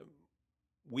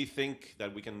 we think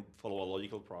that we can follow a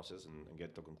logical process and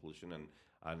get to a conclusion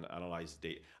and analyze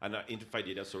data and identify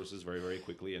data sources very, very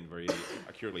quickly and very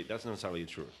accurately. That's not necessarily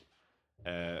true.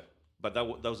 But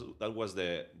that was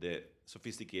the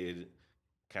sophisticated,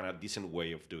 kind of decent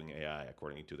way of doing AI,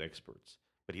 according to the experts.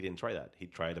 But he didn't try that. He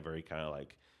tried a very kind of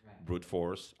like brute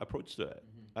force approach to it.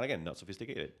 And again, not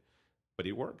sophisticated, but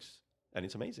it works and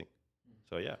it's amazing.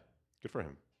 So yeah, good for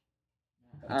him.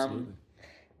 Absolutely.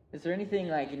 Is there anything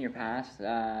like in your past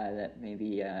that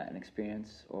maybe an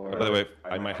experience or? By the way,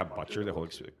 I might have butchered the whole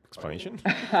explanation,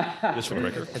 just for the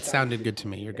record. It sounded good to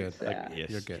me. You're good. Yes,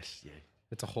 You're good. yes, yeah.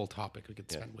 It's a whole topic. We could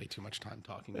spend way too much time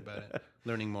talking about it.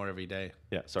 Learning more every day.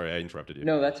 Yeah, sorry, I interrupted you.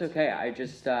 No, that's okay. I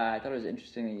just I thought it was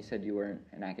interesting that you said you weren't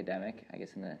an academic, I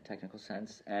guess in the technical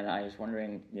sense, and I was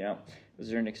wondering, was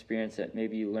there an experience that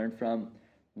maybe you learned from,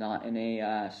 not in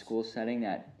a school setting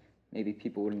that maybe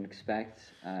people wouldn't expect?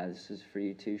 This is for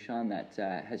you too, Sean. That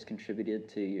has contributed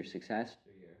to your success.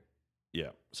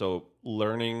 Yeah. So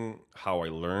learning how I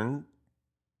learned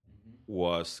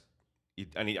was,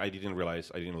 I didn't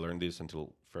realize I didn't learn this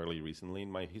until fairly recently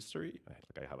in my history.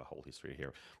 I have a whole history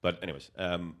here. But anyways,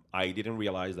 I didn't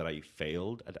realize that I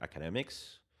failed at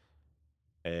academics,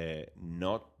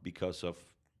 not because of,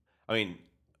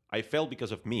 I failed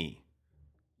because of me,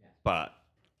 but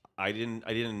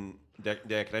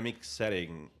the academic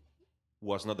setting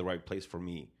was not the right place for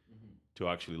me to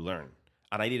actually learn.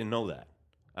 And I didn't know that.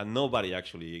 And nobody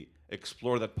actually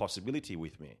explored that possibility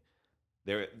with me.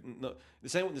 The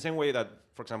same way that,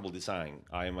 for example, design.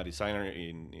 I am a designer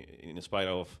in spite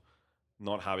of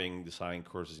not having design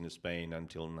courses in Spain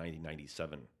until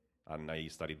 1997, and I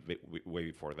studied way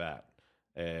before that.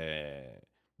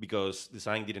 because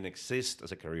design didn't exist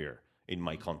as a career in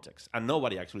my context. And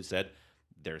nobody actually said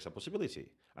there's a possibility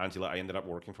until I ended up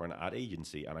working for an ad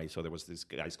agency. And I saw there was this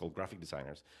guys called graphic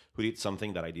designers who did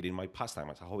something that I did in my pastime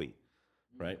as a hobby,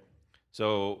 right?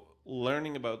 So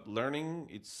learning about learning,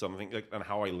 it's something like, and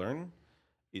how I learn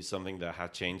is something that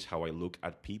has changed how I look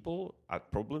at people,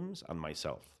 at problems, and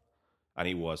myself. And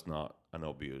it was not an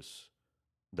obvious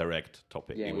direct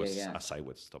topic. It was a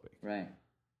sideways topic. Right.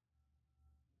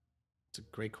 It's a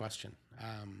great question.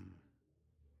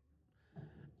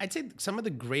 I'd say some of the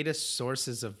greatest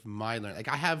sources of my learning, like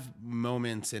I have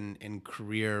moments in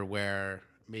career where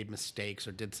I made mistakes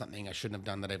or did something I shouldn't have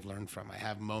done that I've learned from. I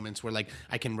have moments where like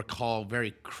I can recall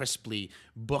very crisply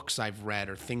books I've read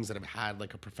or things that have had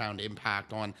like a profound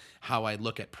impact on how I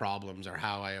look at problems or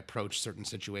how I approach certain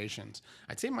situations.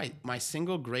 I'd say my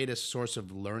single greatest source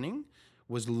of learning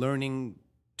was learning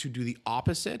to do the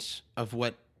opposite of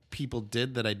what people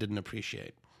did that I didn't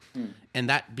appreciate. And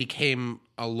that became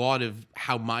a lot of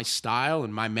how my style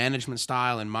and my management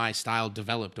style and my style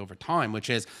developed over time, which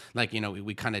is like, you know,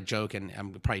 we kind of joke, and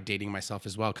I'm probably dating myself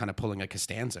as well, kind of pulling a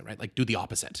Costanza, right? Like do the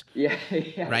opposite. Yeah.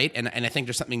 Right. And I think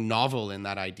there's something novel in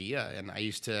that idea. And I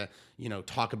used to, you know,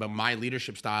 talk about my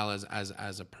leadership style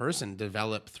as a person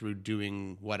developed through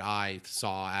doing what I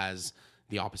saw as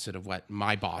the opposite of what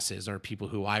my bosses or people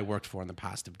who I worked for in the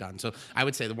past have done. So I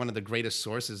would say that one of the greatest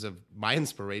sources of my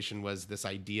inspiration was this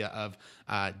idea of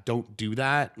don't do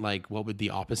that. Like, what would the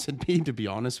opposite be, to be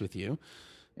honest with you?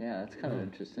 Yeah, that's kind of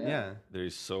interesting. Yeah.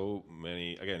 There's so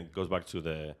many, again, it goes back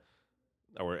to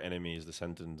our enemy is the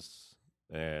sentence,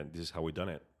 and this is how we done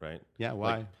it, right? Yeah,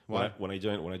 why? Like, Why? When I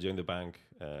joined the bank,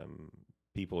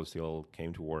 people still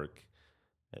came to work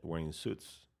wearing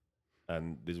suits.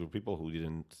 And these were people who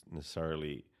didn't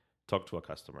necessarily talk to a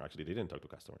customer. Actually, they didn't talk to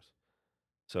customers.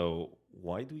 So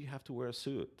why do you have to wear a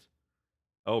suit?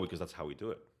 Oh, because that's how we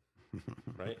do it,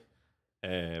 right?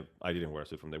 I didn't wear a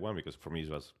suit from day one because for me,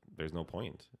 there's no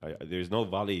point. There's no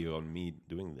value on me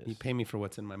doing this. You pay me for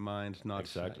what's in my mind, not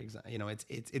Exactly. You know,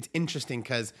 it's interesting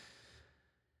because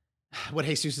what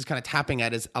Jesus is kind of tapping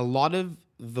at is a lot of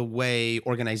the way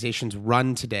organizations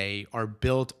run today are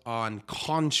built on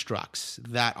constructs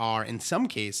that are, in some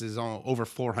cases, over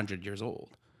 400 years old.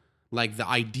 Like the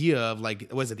idea of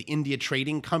the India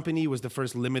Trading Company was the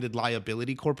first limited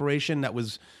liability corporation that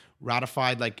was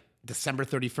ratified like December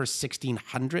 31st,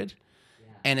 1600. Yeah.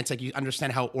 And it's like you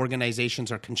understand how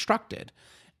organizations are constructed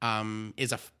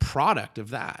is a product of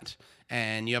that.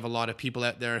 And you have a lot of people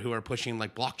out there who are pushing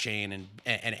like blockchain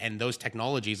and those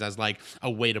technologies as like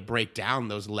a way to break down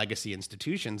those legacy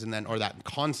institutions, and then or that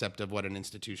concept of what an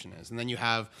institution is. And then you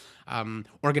have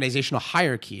organizational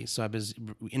hierarchy. So I was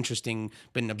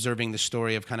been observing the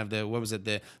story of kind of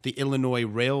the Illinois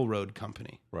Railroad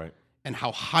Company, Right. and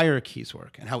how hierarchies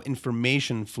work and how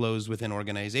information flows within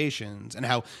organizations and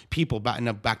how people,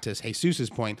 back to Jesus's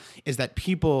point, is that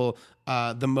people,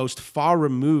 the most far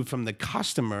removed from the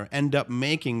customer, end up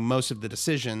making most of the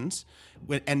decisions,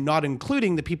 and not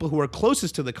including the people who are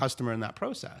closest to the customer in that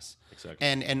process. Exactly.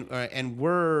 And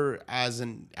we're as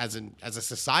a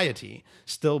society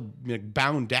still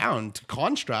bound down to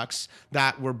constructs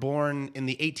that were born in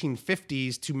the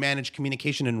 1850s to manage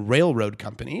communication in railroad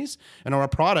companies and are a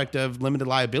product of limited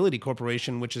liability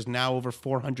corporation, which is now over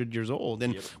 400 years old.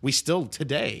 And we still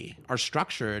today are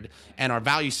structured, and our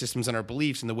value systems and our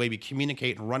beliefs and the way we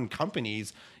communicate and run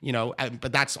companies, you know,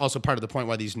 but that's also part of the point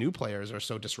why these new players are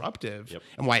so disruptive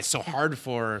and why it's so hard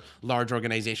for large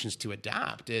organizations to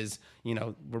adapt is, you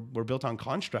know, we're built on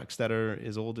constructs that are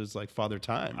as old as like Father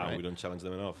Time. Right? We don't challenge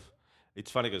them enough.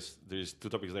 It's funny because there's two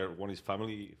topics there. One is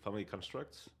family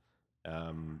constructs.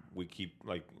 We keep,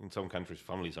 like, in some countries,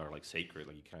 families are like sacred,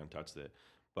 like you can't touch them.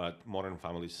 But modern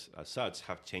families as such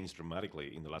have changed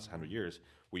dramatically in the last 100 years.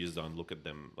 We just don't look at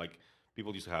them like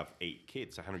people used to have 8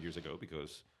 kids 100 years ago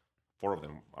because 4 of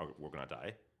them were going to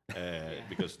die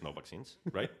because no vaccines,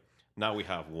 right? Now we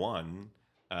have 1,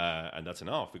 and that's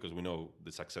enough because we know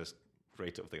the success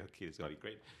rate of the kid is going to be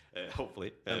great.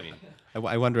 Hopefully, I mean,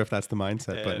 I wonder if that's the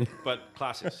mindset. but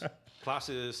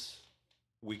classes,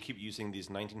 we keep using this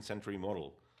 19th century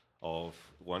model of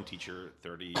 1 teacher,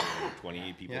 30 or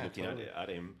 20 people looking at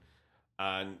him,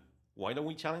 and why don't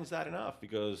we challenge that enough?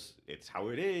 Because it's how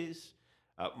it is.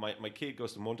 My kid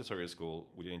goes to Montessori school.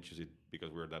 We didn't choose it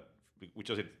because we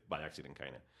chose it by accident,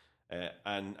 kind of,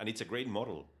 and it's a great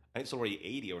model. And it's already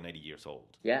 80 or 90 years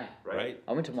old. Yeah. Right?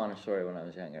 I went to Montessori when I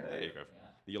was younger. There you go. Yeah.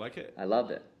 Do you like it? I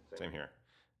loved it. Same here.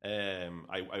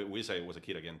 I wish I was a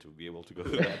kid again to be able to go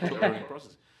through that learning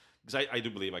process. Because I do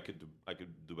believe I could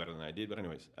do better than I did. But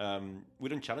anyways, we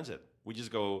don't challenge it. We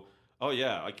just go, Oh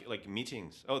yeah, like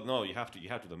meetings. Oh no, you have to do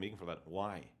the meeting for that.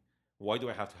 Why? Why do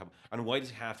I have to have? And why does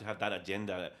it have to have that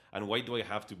agenda? And why do I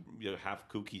have to have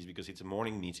cookies because it's a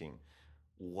morning meeting?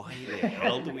 Why the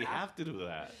hell do we have to do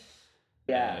that?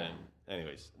 Yeah.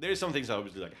 Anyways, there's some things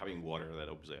obviously like having water that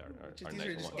obviously are These nice are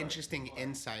and just whatnot. interesting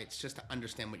insights just to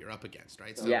understand what you're up against,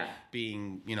 right? So Yeah.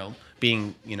 being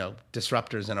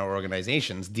disruptors in our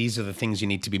organizations, these are the things you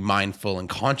need to be mindful and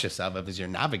conscious of as you're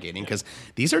navigating, because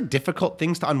these are difficult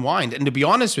things to unwind. And to be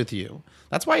honest with you,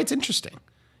 that's why it's interesting.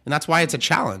 And that's why it's a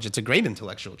challenge. It's a great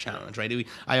intellectual challenge, right?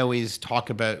 I always talk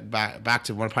about back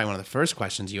to probably one of the first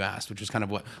questions you asked, which was kind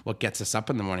of what gets us up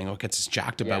in the morning, what gets us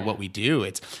jacked about what we do.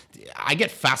 I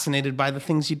get fascinated by the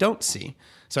things you don't see.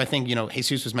 So I think,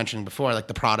 Jesus was mentioning before, like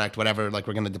the product, whatever, like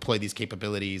we're going to deploy these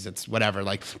capabilities. It's whatever,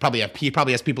 like he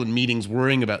probably has people in meetings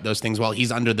worrying about those things while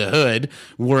he's under the hood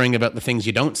worrying about the things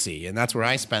you don't see. And that's where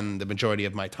I spend the majority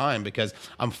of my time, because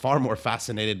I'm far more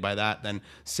fascinated by that than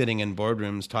sitting in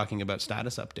boardrooms talking about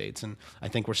status updates. And I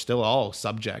think we're still all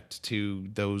subject to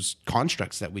those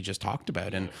constructs that we just talked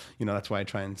about. And, that's why I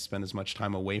try and spend as much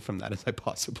time away from that as I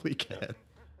possibly can.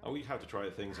 And we have to try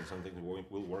things, and some things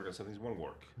will work and some things won't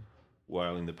work.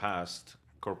 While in the past,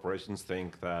 corporations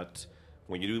think that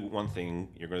when you do one thing,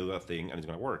 you're going to do that thing and it's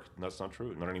going to work. And that's not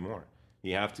true, not anymore.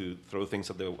 You have to throw things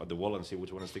at the wall and see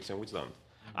which one sticks and which don't.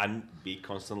 And be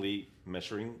constantly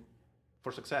measuring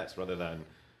for success rather than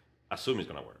assume it's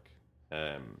going to work.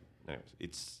 Anyways,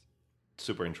 it's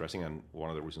super interesting and one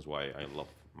of the reasons why I love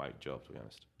my job, to be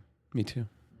honest. Me too.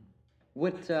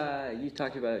 What you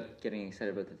talked about getting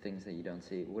excited about the things that you don't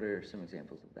see. What are some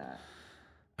examples of that?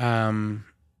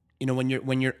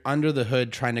 When you're under the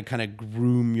hood trying to kind of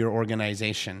groom your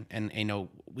organization, and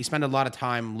we spend a lot of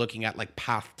time looking at like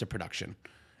path to production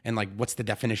and like what's the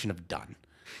definition of done.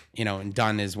 And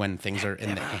done is when things are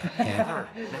in the hand.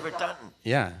 Never done.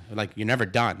 Yeah, like you're never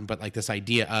done, but like this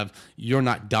idea of you're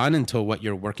not done until what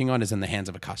you're working on is in the hands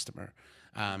of a customer.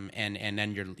 And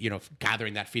then you're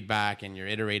gathering that feedback and you're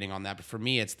iterating on that. But for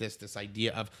me, it's this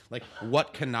idea of like,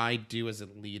 what can I do as a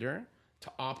leader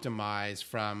to optimize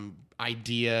from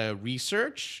idea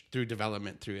research through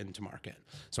development through into market.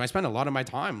 So I spend a lot of my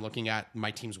time looking at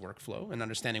my team's workflow and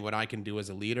understanding what I can do as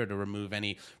a leader to remove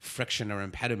any friction or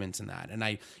impediments in that. And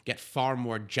I get far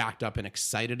more jacked up and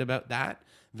excited about that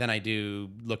than I do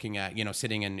looking at,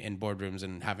 sitting in boardrooms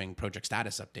and having project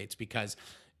status updates, because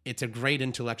it's a great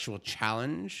intellectual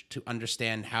challenge to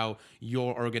understand how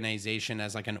your organization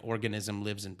as like an organism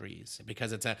lives and breathes,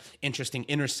 because it's an interesting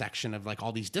intersection of like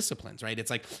all these disciplines, right? It's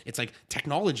like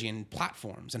technology and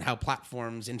platforms and how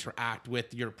platforms interact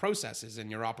with your processes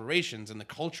and your operations and the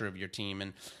culture of your team.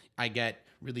 And I get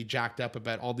really jacked up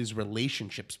about all these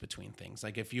relationships between things.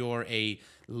 Like if you're a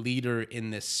leader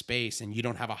in this space and you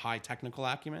don't have a high technical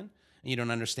acumen, and you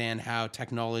don't understand how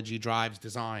technology drives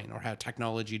design, or how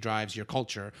technology drives your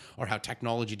culture, or how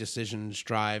technology decisions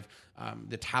drive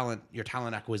your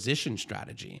talent acquisition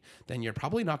strategy, then you're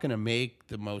probably not going to make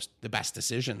the best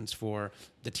decisions for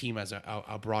the team as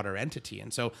a broader entity.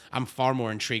 And so I'm far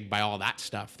more intrigued by all that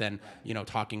stuff than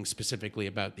talking specifically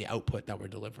about the output that we're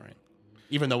delivering,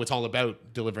 even though it's all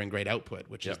about delivering great output,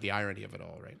 which is the irony of it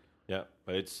all, right? Yeah,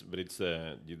 but it's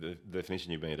the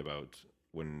definition you made about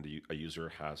when a user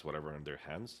has whatever in their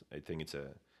hands. I think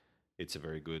it's a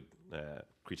very good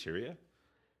criteria.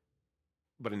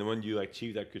 But in the moment you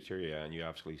achieve that criteria and you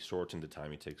actually shorten the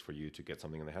time it takes for you to get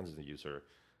something in the hands of the user,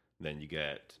 then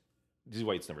this is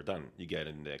why it's never done. You get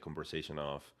in the conversation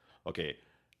of, okay,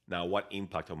 now what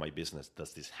impact on my business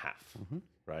does this have,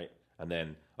 right? And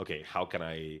then, okay, how can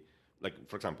I, like,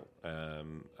 for example,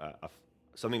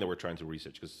 something that we're trying to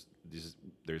research, because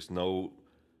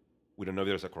we don't know if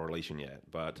there's a correlation yet,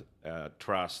 but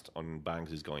trust on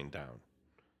banks is going down,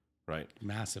 right?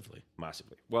 Massively.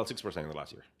 Well, 6% in the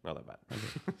last year, not that bad.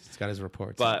 It's got his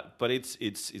reports. But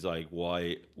it's like,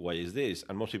 why is this?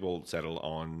 And most people settle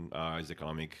on is the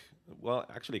economic. Well,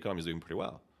 actually, the economy is doing pretty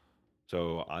well.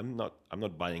 So I'm not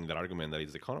buying that argument that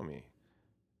it's the economy.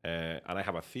 And I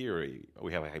have a theory.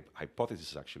 We have a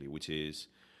hypothesis actually, which is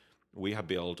we have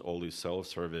built all these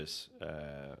self-service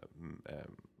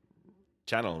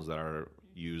channels that are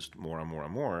used more and more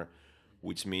and more,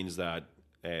 which means that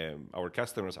our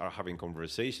customers are having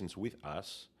conversations with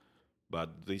us,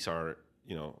 but these are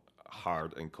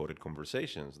hard encoded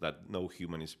conversations that no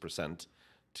human is present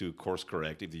to course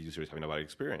correct if the user is having a bad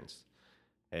experience.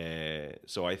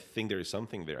 So I think there is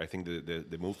something there. I think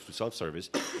the move to self-service,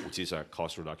 which is a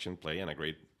cost reduction play and a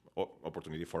great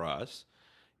opportunity for us,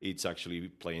 it's actually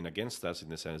playing against us in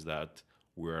the sense that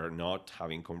we're not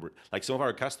having like some of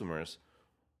our customers,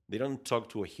 they don't talk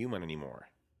to a human anymore.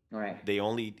 Right. They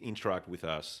only interact with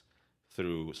us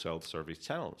through self-service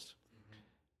channels.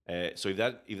 So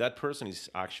if that person is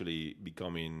actually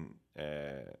becoming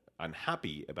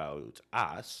unhappy about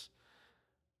us,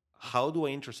 how do I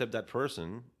intercept that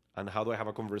person, and how do I have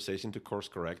a conversation to course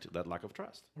correct that lack of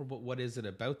trust? Or what is it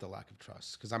about the lack of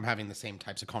trust? Because I'm having the same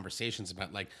types of conversations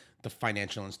about like the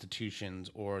financial institutions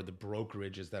or the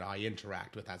brokerages that I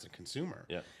interact with as a consumer.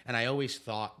 Yeah. And I always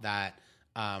thought that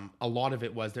a lot of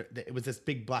it was it was this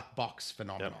big black box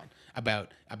phenomenon about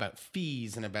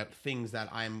fees and about things that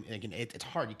it's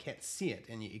hard, you can't see it,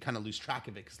 and you kind of lose track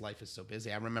of it because life is so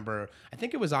busy. I remember, I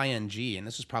think it was ING, and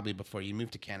this was probably before you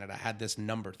moved to Canada, had this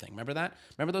number thing. Remember that?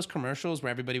 Remember those commercials where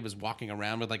everybody was walking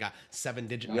around with like a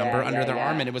 7-digit number under their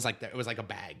arm, and it was like a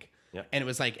bag. Yeah. And it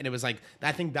was like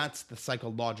I think that's the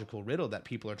psychological riddle that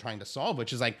people are trying to solve,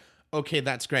 which is like, okay,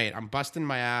 that's great. I'm busting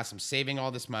my ass. I'm saving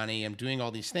all this money. I'm doing all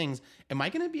these things. Am I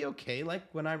going to be okay like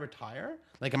when I retire?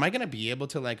 Like, am I going to be able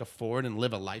to like afford and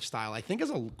live a lifestyle? I think is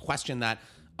a question that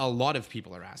a lot of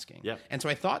people are asking. Yeah. And so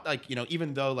I thought, like,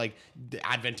 even though like the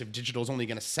advent of digital is only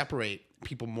going to separate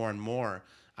people more and more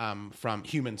from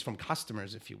humans, from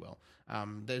customers, if you will.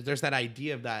 There's that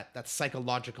idea of that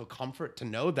psychological comfort to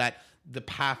know that the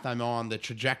path I'm on, the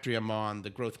trajectory I'm on,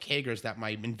 the growth CAGRs that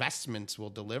my investments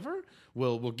will deliver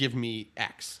will give me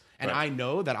X. And Right. I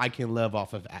know that I can live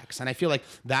off of X. And I feel like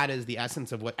that is the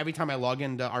essence of what every time I log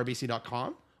into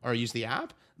rbc.com or use the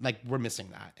app, like we're missing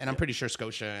that. And I'm pretty sure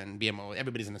Scotia and BMO,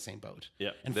 everybody's in the same boat.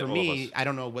 Yeah, And all for of me, us. I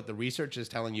don't know what the research is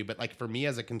telling you, but like for me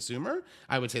as a consumer,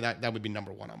 I would say that would be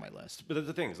number one on my list. But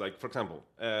the things, like for example,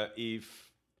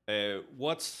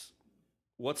 what's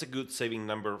a good saving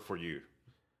number for you?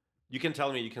 You can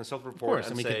tell me. You can Of self-report course,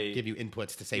 and and we say, could give you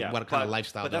inputs to say yeah, what kind of but-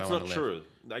 lifestyle But do I that's want not to live. true.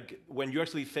 Like when you're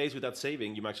actually faced with that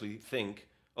saving, you actually think,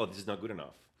 "Oh, this is not good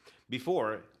enough."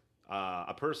 Before,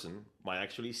 a person might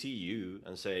actually see you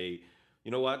and say,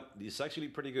 "You know what? This is actually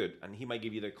pretty good," and he might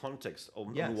give you the context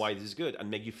on Yes. why this is good and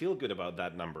make you feel good about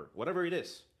that number, whatever it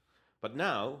is. But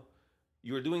now,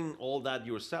 you're doing all that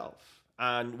yourself,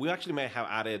 and we actually may have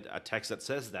added a text that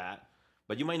says that,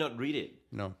 but you might not read it.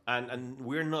 No. And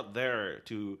we're not there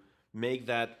to make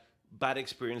that bad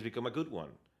experience become a good one,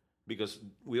 because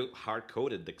we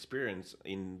hard-coded the experience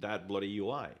in that bloody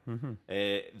UI.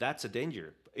 That's a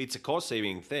danger. It's a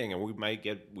cost-saving thing, and we might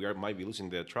be losing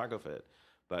the track of it.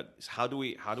 But how do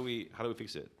we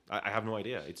fix it? I have no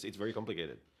idea. It's very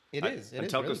complicated. It is really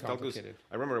complicated.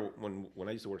 I remember when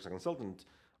I used to work as a consultant,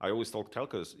 I always told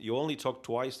telcos, you only talk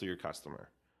twice to your customer.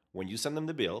 When you send them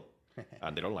the bill,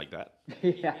 and they don't like that,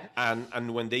 Yeah.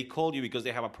 and when they call you because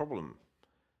they have a problem.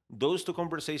 Those two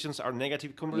conversations are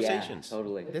negative conversations. Yeah,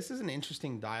 totally. This is an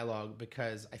interesting dialogue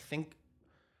because I think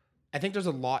there's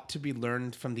a lot to be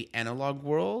learned from the analog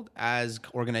world as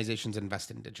organizations invest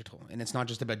in digital. And it's not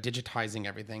just about digitizing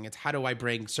everything. It's how do I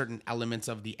bring certain elements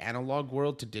of the analog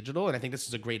world to digital? And I think this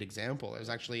is a great example. There's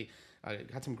actually, I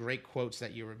had some great quotes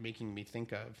that you were making me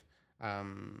think of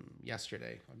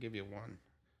yesterday. I'll give you one.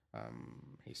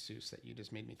 Jesus, that you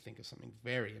just made me think of something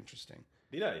very interesting.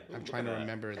 Did I? I'm trying to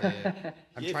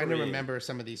remember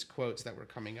some of these quotes that were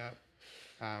coming up.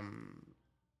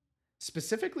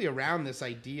 Specifically around this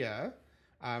idea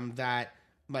that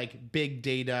like big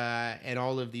data and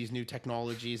all of these new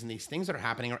technologies and these things that are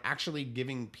happening are actually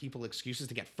giving people excuses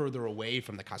to get further away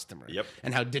from the customer. Yep.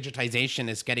 And how digitization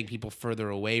is getting people further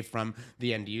away from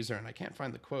the end user. And I can't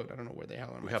find the quote. I don't know where the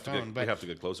hell on my phone. We have to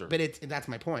get closer. But that's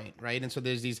my point, right? And so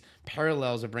there's these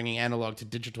parallels of bringing analog to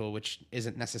digital, which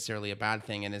isn't necessarily a bad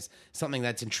thing, and is something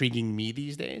that's intriguing me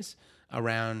these days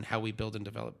around how we build and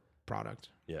develop product.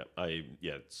 It's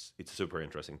a super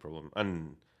interesting problem.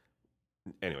 And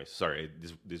anyways, sorry,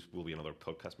 this will be another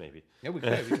podcast maybe. Yeah, we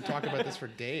could talk about this for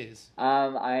days.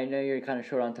 I know you're kind of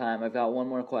short on time. I've got one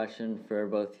more question for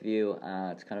both of you.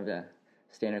 It's kind of a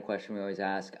standard question we always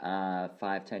ask.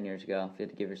 5-10 years ago, if you had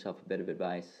to give yourself a bit of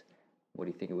advice, what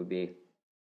do you think it would be?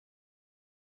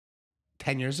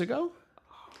 10 years ago?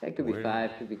 It could be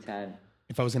 5, could be 10.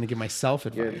 If I was going to give myself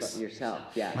advice. Yourself,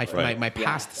 yeah. My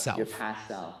past self. Your past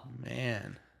self.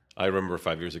 Man. I remember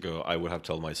 5 years ago, I would have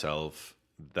told myself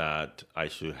that I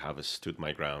should have stood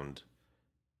my ground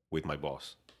with my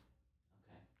boss.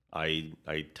 I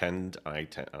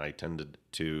tended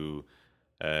to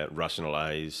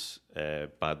rationalize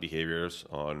bad behaviors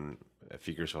on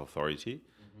figures of authority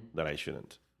that I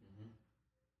shouldn't.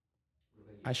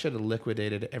 I should have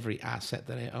liquidated every asset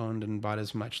that I owned and bought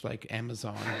as much like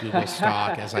Amazon, Google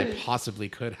stock as I possibly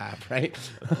could have, right?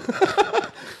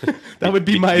 That would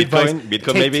be my advice.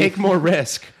 Bitcoin maybe? Take more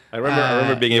risk. I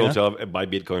remember being able to buy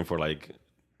Bitcoin for like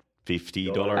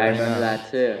 $50. I remember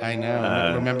that too. I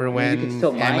know. Remember when you can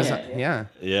still mine Amazon? it. Yeah.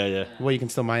 Yeah. Well, you can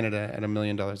still mine it at $1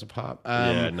 million a pop.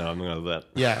 Yeah, no, I'm not gonna do that.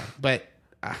 Yeah, but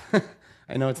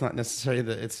I know it's not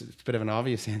necessarily it's a bit of an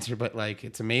obvious answer, but like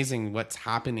it's amazing what's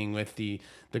happening with the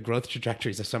growth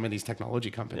trajectories of some of these technology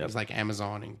companies like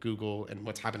Amazon and Google, and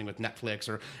what's happening with Netflix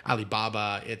or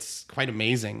Alibaba. It's quite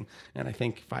amazing. And I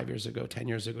think 5 years ago, 10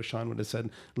 years ago, Sean would have said,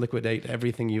 liquidate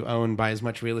everything you own, buy as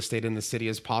much real estate in the city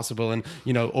as possible, and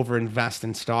overinvest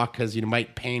in stock because you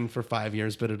might pain for 5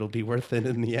 years, but it'll be worth it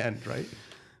in the end, right?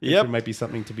 Yep. There might be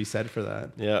something to be said for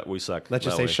that. Yeah, we suck. Let's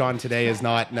just say Sean today is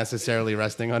not necessarily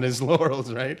resting on his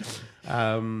laurels, right?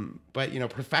 But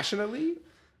professionally,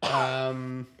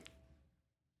 I'm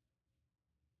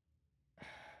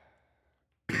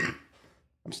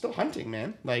still hunting,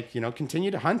 man. Like,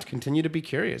 continue to hunt, continue to be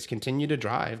curious, continue to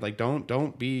drive. Like,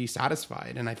 don't be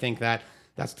satisfied. And I think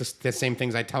that's the same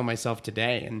things I tell myself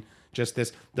today. And just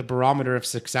the barometer of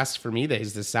success for me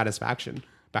is this satisfaction.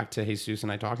 Back to Jesus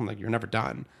and I talking, like, you're never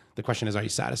done. The question is, are you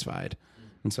satisfied?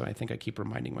 And so I think I keep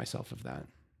reminding myself of that.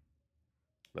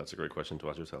 That's a great question to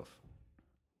ask yourself.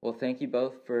 Well, thank you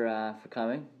both for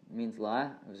coming. It means a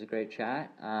lot. It was a great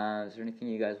chat. Is there anything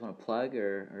you guys want to plug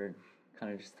or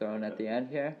kind of just throw in at the end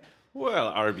here?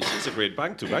 Well, RBC is a great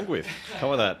bank to bank with.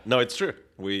 How about that? No, it's true.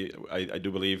 I do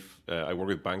believe I work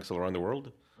with banks all around the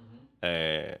world,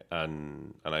 and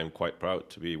I'm quite proud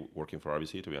to be working for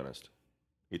RBC, to be honest.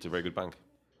 It's a very good bank.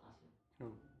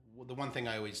 Well, the one thing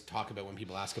I always talk about when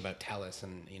people ask about TELUS,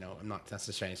 and I'm not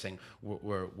necessarily saying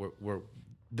we're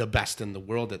the best in the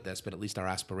world at this, but at least our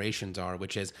aspirations are,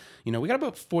 which is, we got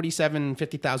about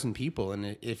 50,000 people.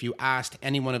 And if you asked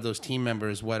any one of those team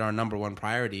members what our number one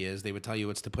priority is, they would tell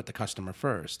you it's to put the customer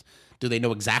first. Do they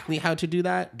know exactly how to do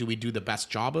that? Do we do the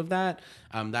best job of that?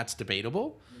 That's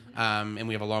debatable. And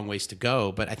we have a long ways to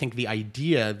go. But I think the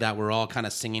idea that we're all kind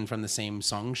of singing from the same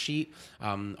song sheet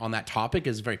on that topic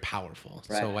is very powerful.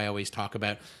 Right. So I always talk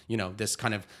about, this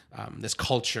kind of this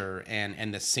culture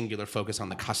and this singular focus on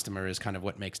the customer is kind of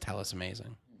what makes TELUS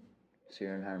amazing. So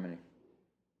you're in harmony.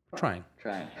 Trying.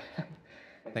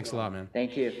 Thanks a lot, man.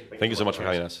 Thank you. Thank you so much for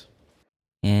having us.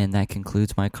 And that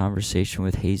concludes my conversation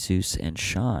with Jesus and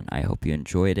Sean. I hope you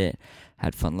enjoyed it,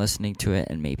 had fun listening to it,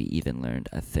 and maybe even learned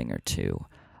a thing or two.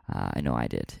 I know I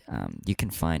did. You can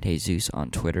find Jesus on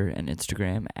Twitter and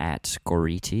Instagram at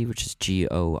Gorriti, which is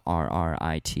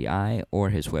GORRITI, or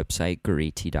his website,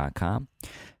 gorriti.com.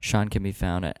 Sean can be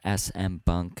found at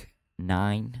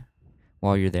SMBunk9.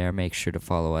 While you're there, make sure to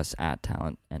follow us at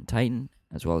Talent and Titan,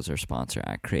 as well as our sponsor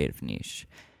at Creative Niche.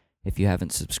 If you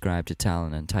haven't subscribed to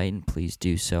Talent and Titan, please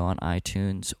do so on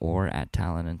iTunes or at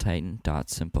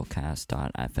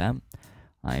talentandtitan.simplecast.fm.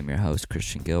 I am your host,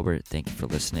 Christian Gilbert. Thank you for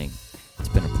listening. It's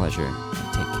been a pleasure,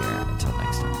 and take care until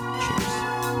next time. Cheers.